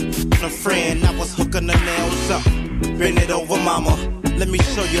there. A friend, I was hooking the nails up. Bend it over, mama. Let me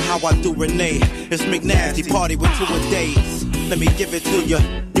show you how I do Renee. It's McNasty party with 2 a days. Let me give it to ya.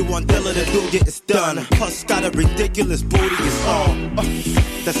 You want Dilla to do it, it's done. Plus got a ridiculous booty, it's all.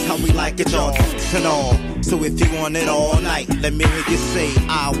 That's how we like it, y'all. And all. So if you want it all night, let me hear you say,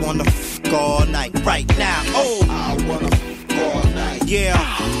 I wanna f all night right now. Oh, I wanna f all night. Yeah,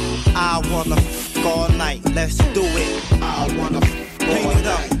 I wanna f all night. Let's do it. I wanna f clean it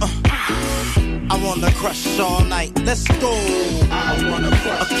up. I wanna crush all night. Let's go. I wanna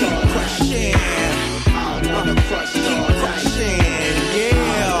crush keep crushing. I wanna crush keep crushing.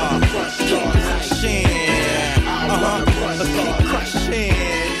 Yeah, keep crushing. Keep crushing.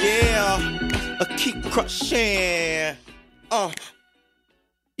 Yeah, keep crushing.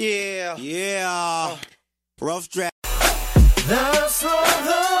 Yeah. Rough draft. That's for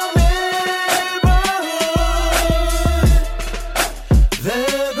the neighborhood.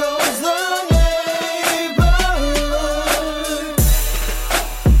 There goes the neighborhood.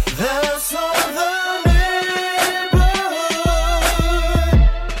 That's for the neighborhood.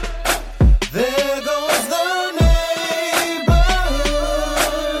 There goes the neighborhood.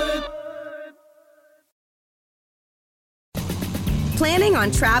 Planning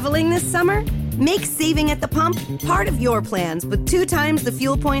on traveling this summer? Make saving at the pump part of your plans with 2 times the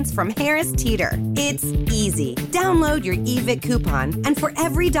fuel points from Harris Teeter. It's easy. Download your eVic coupon, and for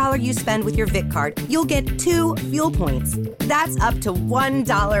every $1 you spend with your Vic card, you'll get 2 fuel points. That's up to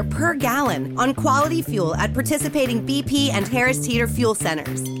 $1 per gallon on quality fuel at participating BP and Harris Teeter fuel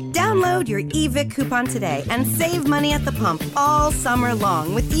centers. Download your eVic coupon today and save money at the pump all summer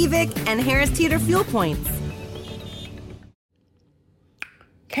long with eVic and Harris Teeter fuel points.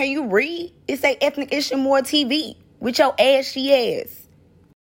 Can you read? It say Ethnic Issue More TV with your ashy ass.